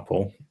 for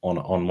example,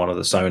 on one of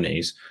the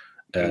Sonys,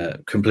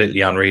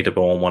 completely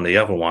unreadable on one of the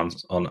other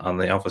ones on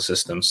the other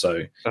system.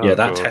 So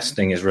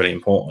testing is really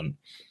important.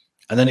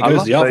 And then it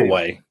goes the other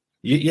way.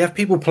 You have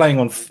people playing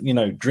on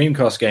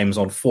Dreamcast games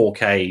on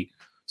 4K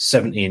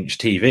 70-inch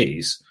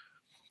TVs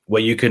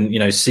where you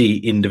can see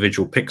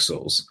individual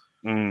pixels.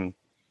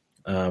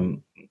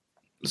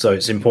 So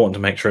it's important to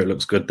make sure it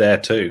looks good there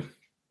too.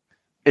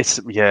 That's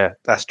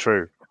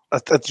true.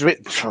 The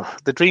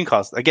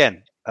Dreamcast,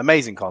 again,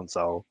 amazing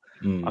console.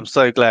 I'm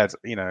so glad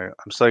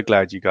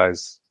you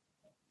guys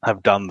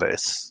have done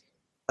this.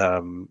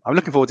 I'm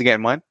looking forward to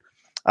getting mine.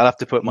 I'll have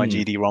to put my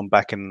GD-ROM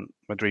back in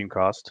my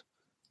Dreamcast.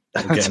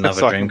 Get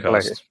another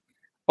Dreamcast.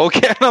 Or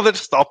get another.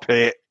 Stop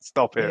it.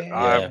 Yeah.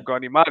 I haven't got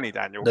any money,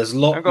 Daniel. There's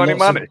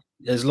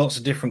there's lots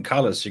of different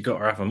colours. You've got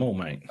to have them all,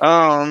 mate.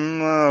 Oh,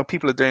 no.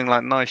 People are doing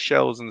like nice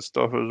shells and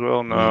stuff as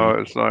well. No,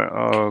 it's like,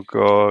 oh,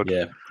 God.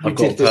 Yeah, I've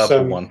got a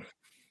purple one.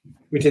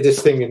 We did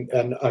this thing,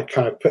 and I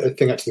kind of put a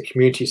thing out to the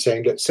community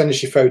saying, look, send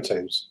us your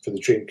photos for the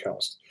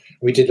Dreamcast.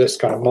 We did this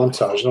kind of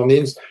montage.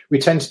 And we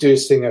tend to do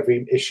this thing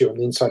every issue on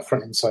the inside,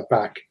 front, inside,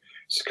 back.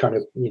 It's kind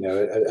of,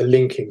 a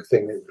linking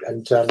thing.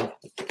 And so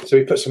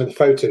we put some of the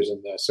photos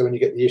in there. So when you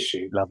get the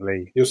issue,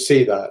 lovely, you'll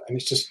see that. And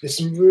it's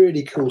some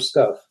really cool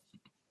stuff.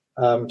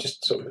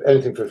 Just sort of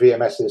anything for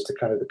VMSs to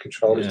kind of the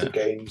controllers to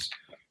games.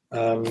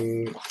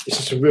 It's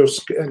just a real,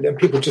 and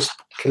people just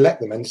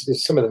collect them. And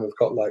some of them have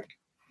got like,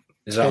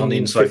 is that 10, on the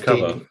inside 15.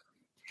 Cover?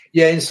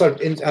 Yeah,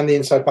 and the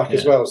inside back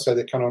as well. So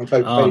they're kind of on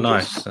both pages.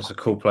 Nice. That's a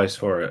cool place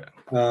for it.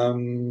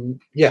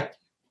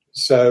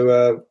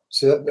 So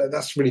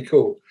that's really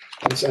cool.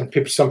 And some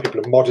people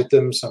have modded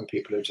them. Some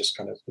people have just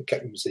kind of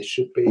kept them as they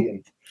should be.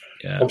 And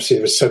obviously,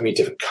 there's so many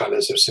different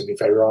colours. There's so many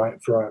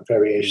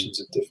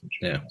variations of different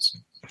Dreamcasts.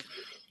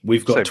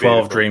 We've got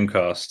 12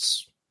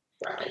 Dreamcasts.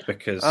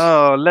 Because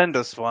lend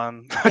us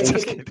one.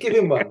 Give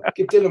him one.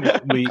 Give Dylan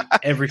one.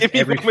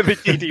 Everything with a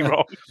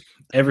GD-ROM.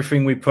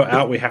 Everything we put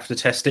out, we have to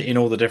test it in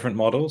all the different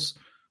models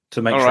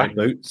to make sure it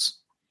boots.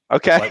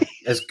 Okay. Like,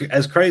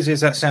 as crazy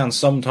as that sounds,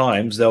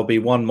 sometimes there'll be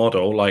one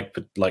model like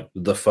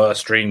the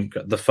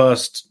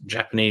first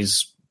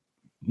Japanese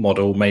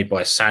model made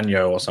by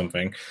Sanyo or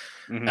something,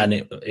 and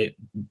it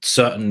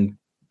certain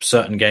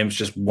games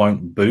just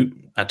won't boot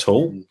at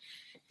all.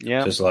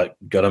 Yeah, just like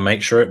got to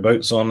make sure it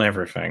boots on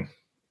everything.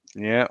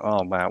 Yeah.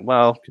 Oh man.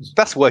 Well,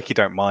 that's work you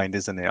don't mind,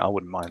 isn't it? I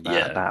wouldn't mind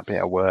that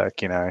bit of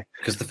work, you know.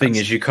 Because the thing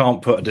is, you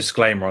can't put a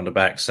disclaimer on the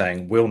back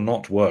saying "will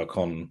not work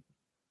on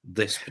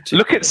this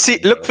particular."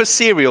 Look for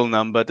serial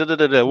number.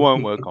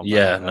 Won't work on.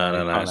 Yeah.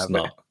 No. It's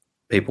not.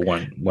 People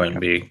won't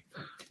be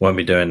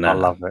doing that.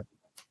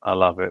 I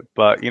love it.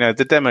 But you know,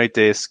 the demo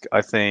disc,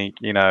 I think,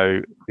 you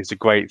know, is a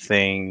great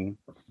thing.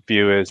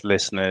 Viewers,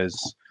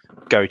 listeners,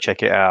 go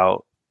check it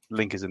out.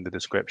 Link is in the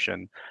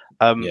description.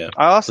 I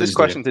asked this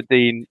question to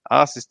Dean.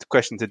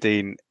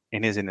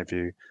 In his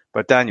interview.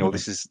 But Daniel,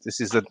 this is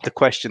the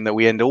question that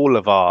we end all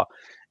of our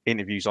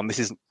interviews on. This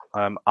is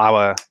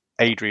our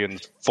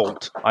Adrian's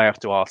fault. I have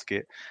to ask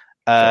it.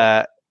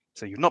 So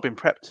you've not been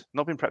prepped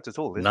at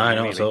all. No,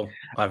 not at all.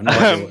 I've no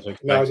idea what to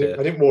expect. No, I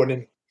didn't warn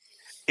him.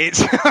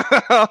 It's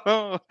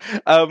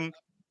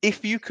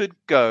if you could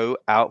go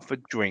out for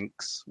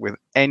drinks with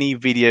any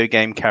video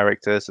game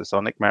character, so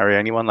Sonic, Mario,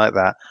 anyone like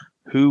that,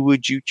 who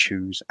would you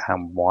choose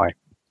and why?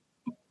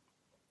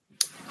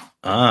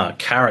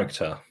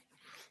 Character.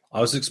 I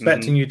was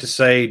expecting you to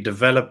say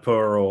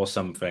developer or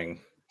something.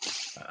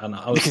 And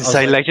you can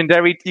say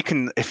legendary. You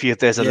can if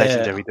there's a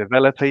legendary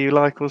developer you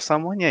like or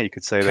someone. Yeah, you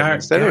could say that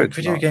instead.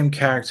 Video game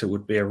character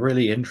would be a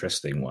really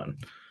interesting one.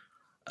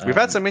 We've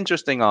had some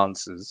interesting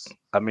answers.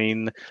 I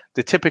mean,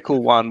 the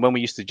typical one when we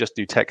used to just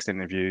do text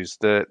interviews,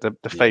 the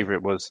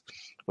favorite was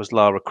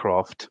Lara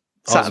Croft.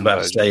 I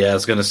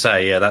was going to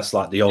say, that's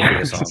like the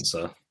obvious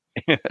answer.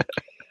 I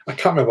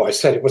can't remember what I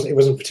said. It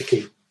wasn't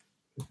particularly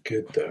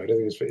good though. I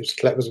don't think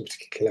it wasn't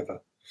particularly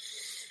clever.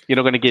 You're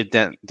not going to give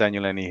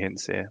Daniel any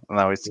hints here.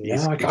 No, I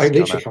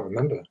literally can't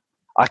remember.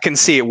 I can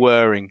see it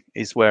whirring.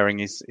 He's whirring.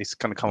 He's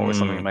going to come up with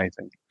something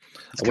amazing.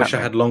 I wish I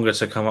had longer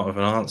to come up with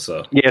an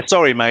answer. Yeah,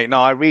 sorry, mate.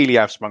 No, I really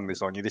have sprung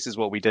this on you. This is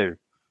what we do.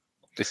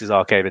 This is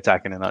Arcade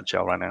Attack in a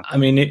nutshell right now. I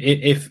mean,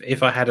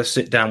 if I had to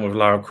sit down with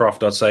Lara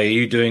Croft, I'd say, are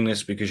you doing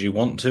this because you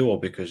want to or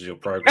because you're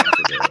programmed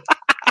to do it?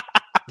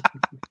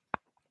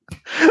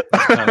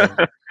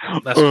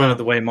 That's kind of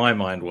the way my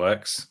mind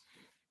works.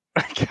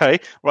 Okay,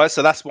 right.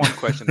 So that's one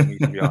question that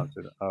needs to be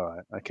answered. All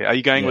right. Okay. Are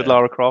you going with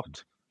Lara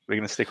Croft? We're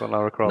going to stick on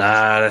Lara Croft.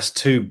 Nah, that's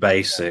too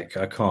basic.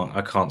 I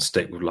can't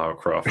stick with Lara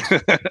Croft.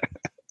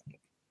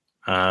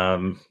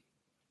 Oh,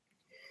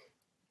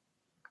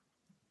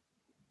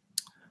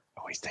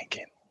 he's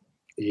thinking.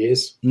 He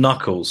is.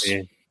 Knuckles.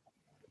 Yeah.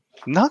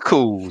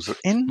 Knuckles.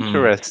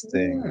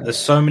 Interesting. There's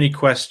so many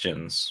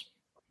questions.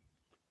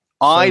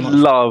 I'd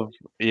love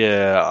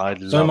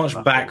so much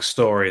Knuckles.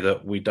 backstory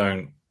that we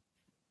don't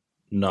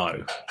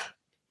know.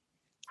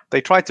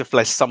 They tried to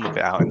flesh some of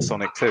it out in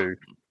Sonic 2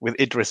 with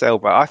Idris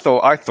Elba. I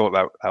thought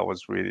that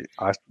was really.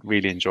 I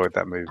really enjoyed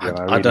that movie.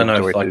 I don't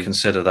know if I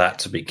consider that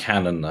to be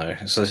canon though.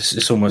 So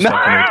it's almost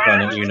like an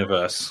alternate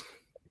universe.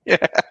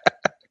 Yeah.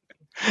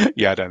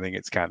 Yeah, I don't think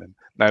it's canon.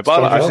 No,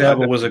 but Idris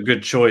Elba was a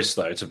good choice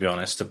though, to be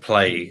honest, to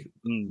play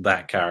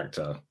that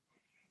character.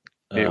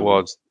 It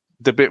was.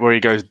 The bit where he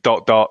goes ...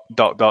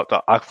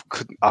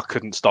 I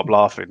couldn't stop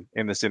laughing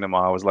in the cinema.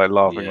 I was like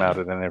laughing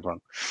louder than everyone.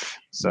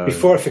 So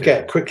before I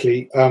forget,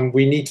 quickly,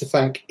 we need to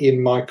thank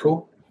Ian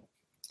Michael.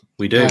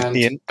 We do. And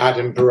Ian.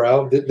 Adam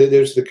Burrell.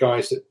 Those are the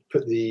guys that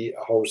put the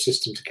whole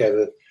system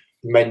together,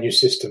 the menu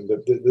system,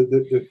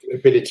 the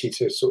ability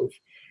to sort of,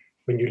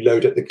 when you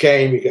load up the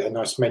game, you get a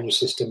nice menu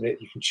system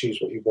that you can choose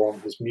what you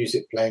want. There's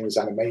music playing, there's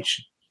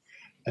animation.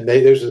 And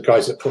those are the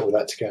guys that put all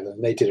that together.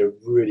 And they did a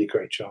really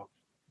great job.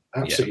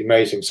 Absolutely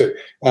amazing. So,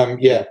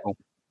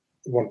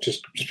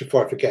 just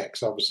before I forget,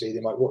 because obviously they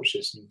might watch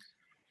this.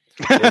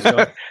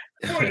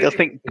 They'll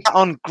think that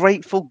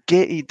ungrateful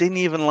git. He didn't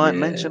even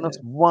mention us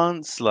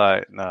once.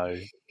 Like, no.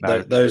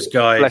 Those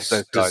guys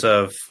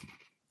deserve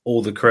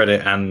all the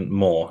credit and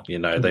more. You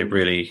know, they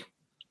really,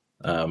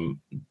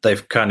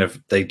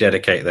 they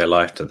dedicate their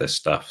life to this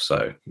stuff.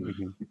 So,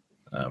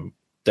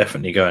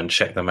 definitely go and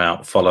check them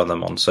out. Follow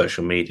them on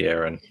social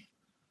media and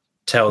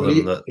tell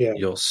them that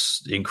you're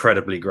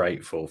incredibly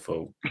grateful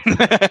for.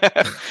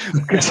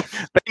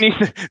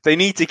 they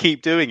need to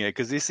keep doing it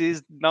because this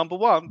is number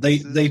one.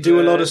 They do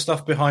a lot of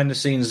stuff behind the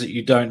scenes that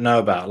you don't know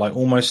about. Like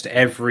almost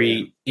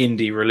every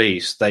indie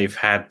release, they've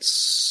had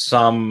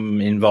some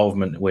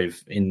involvement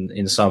with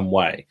in some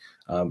way.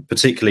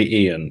 Particularly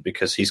Ian,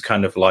 because he's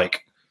kind of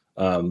like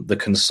the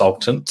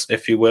consultant,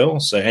 if you will.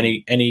 So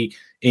any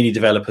indie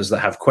developers that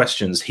have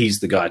questions, he's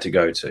the guy to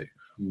go to.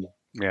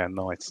 Yeah,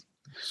 nice.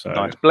 So,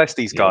 nice. Bless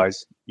these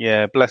guys.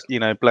 Yeah, bless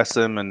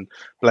them and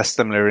bless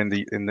them in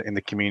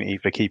the community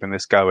for keeping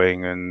this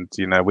going. And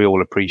we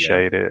all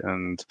appreciate it.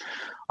 And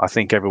I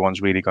think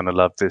everyone's really going to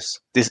love this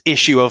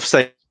issue of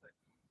Say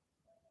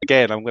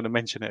again. I'm going to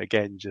mention it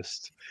again.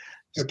 Just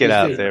get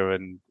out there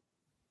and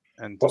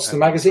what's the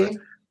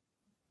magazine?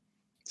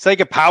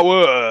 Sega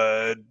Power.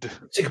 powered.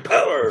 Sega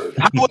powered.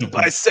 Powered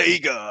by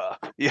Sega.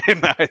 Yeah,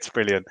 no, it's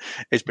brilliant.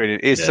 It's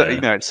brilliant. It's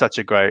it's such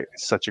a great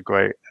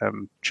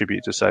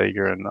tribute to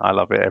Sega, and I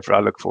love it. I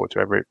look forward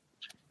to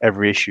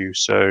every issue.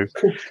 So,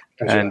 cool.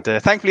 And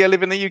thankfully, I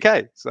live in the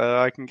UK, so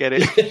I can get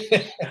it.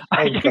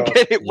 I can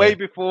get it way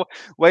before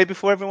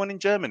everyone in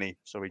Germany.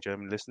 Sorry,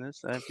 German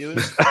listeners,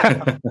 viewers.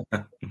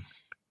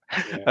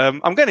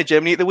 I'm going to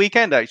Germany at the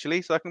weekend,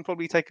 actually, so I can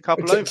probably take a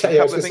couple of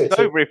things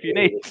over if you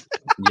need.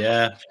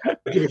 Yeah,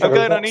 I'm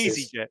going on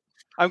EasyJet.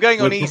 I'm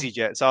going on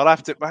EasyJet, so I'll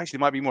have to. Actually,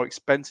 it might be more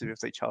expensive if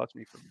they charge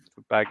me for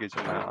baggage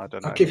and that. I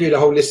don't know. I'll give you the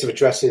whole list of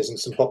addresses and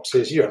some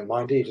boxes. You don't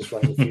mind, do you? Just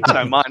run a few. I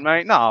don't mind,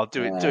 mate. No, I'll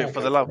do it. Do it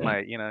for the love,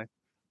 mate. You know,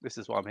 this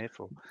is what I'm here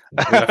for.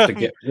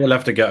 We'll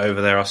have to get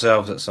over there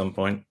ourselves at some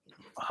point.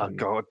 Oh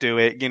God, do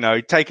it. You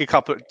know, take a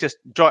couple. Just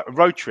drive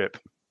road trip.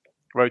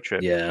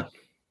 Yeah,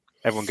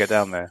 everyone get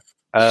down there.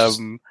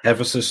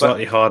 Ever so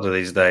slightly harder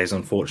these days,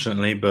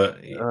 unfortunately. But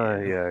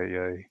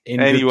anyway.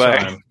 Good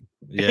time.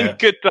 Yeah,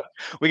 good.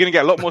 We're going to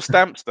get a lot more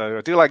stamps, though.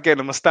 I do like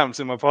getting my stamps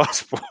in my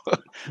passport.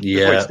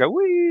 Yeah, just go,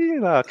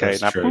 wee. Okay,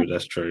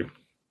 that's true.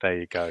 There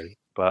you go.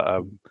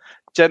 But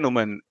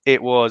gentlemen,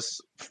 it was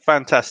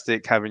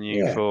fantastic having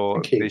you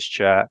for this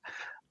chat.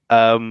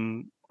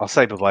 I'll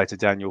say bye-bye to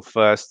Daniel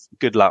first.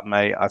 Good luck,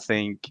 mate. I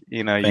think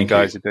you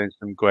guys are doing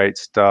some great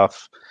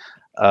stuff.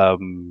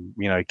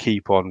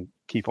 Keep on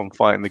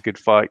fighting the good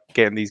fight,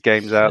 getting these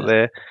games out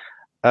there.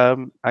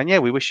 And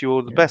we wish you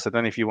all the best. I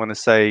don't know if you want to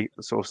say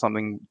sort of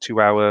something to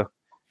our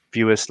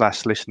viewers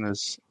 /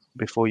 listeners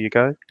before you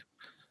go.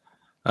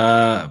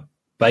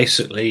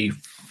 Basically,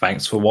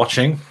 thanks for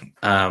watching.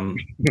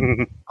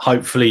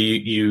 Hopefully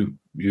you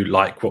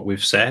like what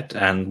we've said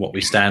and what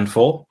we stand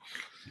for.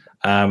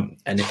 And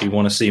if you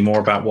want to see more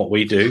about what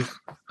we do,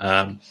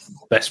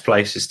 best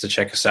place is to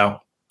check us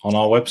out on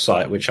our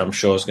website, which I'm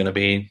sure is going to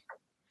be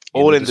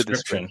all in the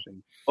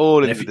description.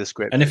 All in the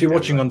description. And if you're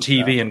watching on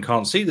TV and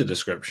can't see the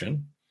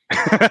description,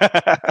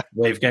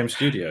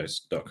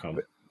 wavegamestudios.com.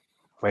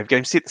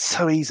 Wavegames, it's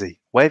so easy.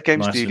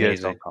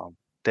 Wavegamestudios.com.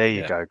 There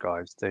you go,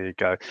 guys. There you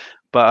go.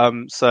 But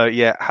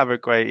have a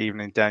great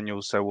evening,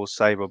 Daniel. So we'll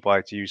say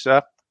bye-bye to you,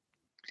 sir.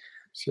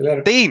 See you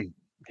later. Dean,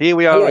 here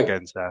we are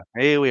again, sir.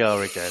 Here we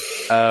are again.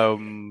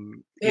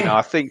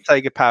 I think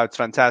Sega Powered's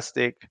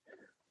fantastic.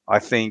 I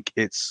think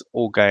it's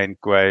all going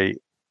great.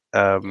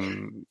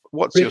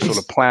 What's your sort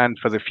of plan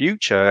for the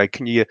future?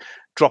 Can you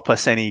drop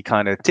us any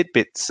kind of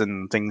tidbits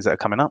and things that are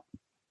coming up?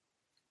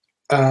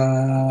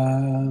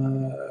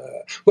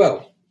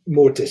 Well,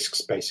 more discs,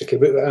 basically.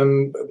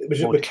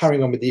 We're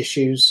carrying on with the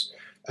issues.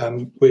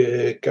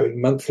 We're going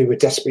monthly. We're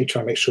desperately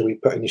trying to make sure we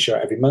put an issue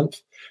out every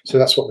month. So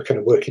that's what we're kind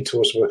of working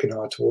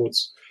hard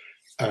towards.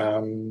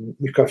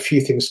 We've got a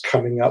few things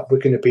coming up. We're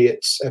going to be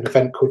at an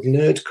event called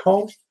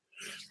NerdCon.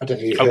 I don't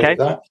know if you've heard of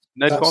that.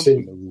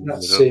 NerdCon?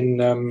 That's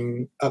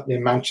in up near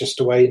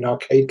Manchester Way in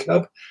Arcade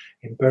Club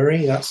in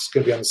Bury. That's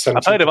going to be on the 17th.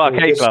 I've heard of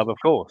Arcade Club, of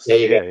course.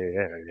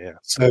 Yeah.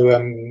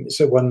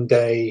 So one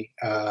day,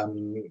 9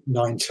 in the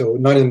morning till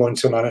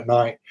 9 at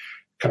night,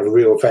 kind of a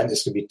real event.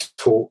 There's going to be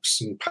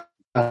talks and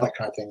that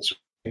kind of thing.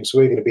 So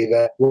we're going to be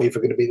there. We're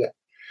going to be there.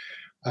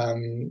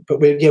 But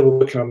we're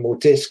working on more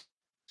discs.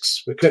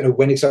 We don't know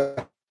when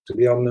exactly to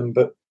be on them,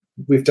 but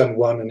we've done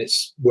one and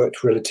it's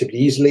worked relatively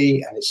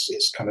easily, and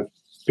it's kind of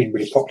been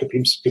really popular.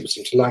 People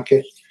seem to like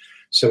it,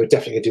 so we're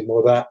definitely going to do more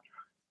of that.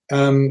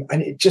 And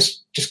it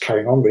just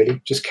carrying on,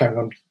 really, just carrying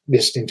on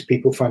listening to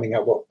people, finding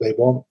out what they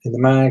want in the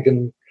mag,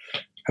 and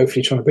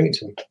hopefully trying to bring it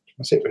to them.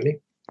 That's it,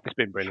 really. It's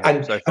been brilliant.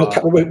 And so far.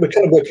 We're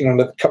kind of working on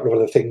a couple of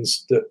other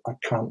things that I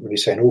can't really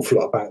say an awful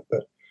lot about,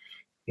 but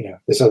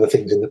there's other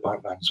things in the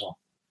pipeline as well.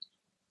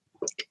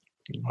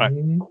 All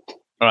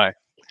right.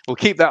 We'll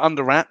keep that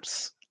under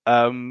wraps.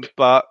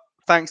 But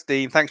thanks,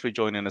 Dean. Thanks for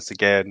joining us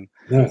again.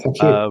 No,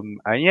 thank you.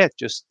 And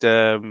just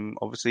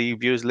obviously,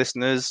 viewers,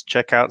 listeners,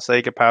 check out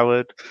Sega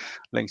Powered.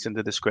 Links in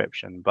the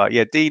description. But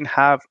Dean,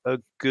 have a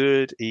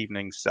good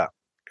evening, sir.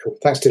 Cool.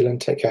 Thanks, Dylan.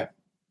 Take care.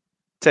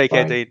 Take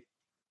care, Dean.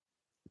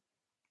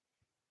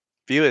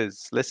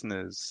 Viewers,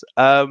 listeners,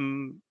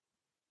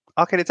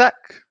 Arcade Attack.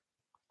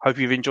 Hope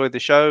you've enjoyed the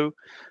show.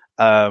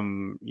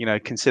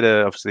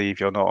 Consider, obviously, if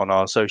you're not on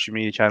our social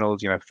media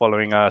channels,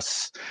 following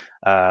us,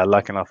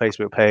 liking our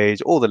Facebook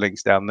page, all the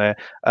links down there.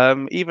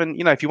 Even,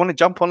 if you want to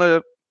jump on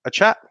a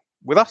chat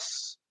with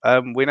us,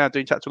 we're now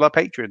doing chats with our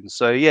patrons.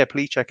 So,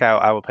 please check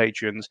out our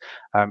patrons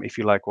if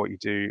you like what you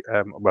do.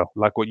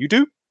 Like what you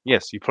do.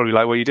 Yes, you probably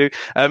like what you do.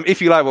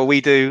 If you like what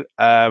we do,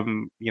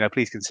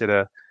 please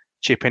consider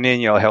chipping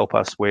in. You'll help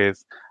us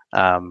with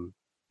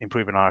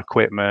improving our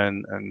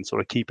equipment and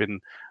sort of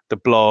keeping the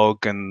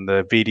blog and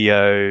the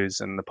videos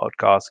and the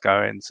podcast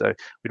going. So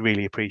we'd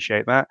really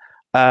appreciate that.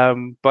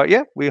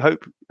 We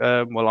hope,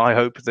 I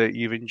hope that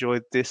you've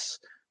enjoyed this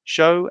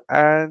show,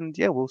 and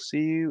we'll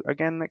see you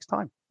again next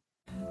time.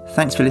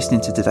 Thanks for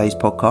listening to today's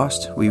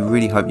podcast. We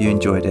really hope you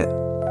enjoyed it.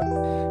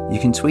 You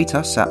can tweet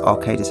us at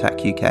Arcade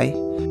Attack UK.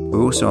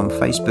 We're also on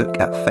Facebook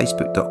at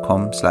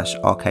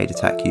facebook.com/Arcade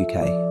Attack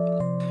UK.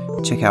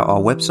 Check out our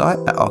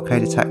website at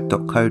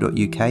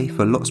arcadeattack.co.uk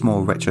for lots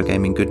more retro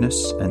gaming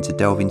goodness and to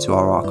delve into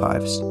our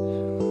archives.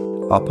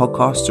 Our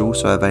podcasts are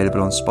also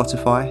available on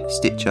Spotify,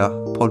 Stitcher,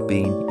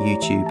 Podbean,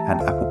 YouTube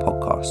and Apple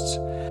Podcasts.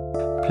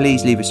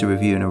 Please leave us a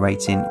review and a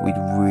rating, we'd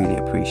really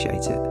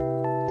appreciate it.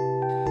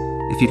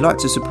 If you'd like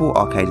to support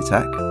Arcade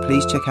Attack,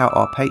 please check out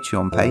our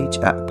Patreon page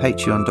at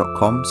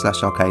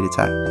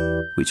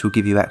patreon.com/arcadeattack, which will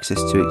give you access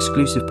to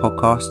exclusive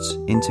podcasts,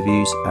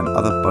 interviews and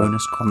other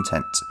bonus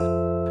content.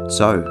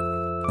 So,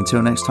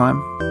 until next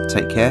time,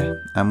 take care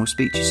and we'll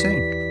speak to you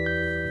soon.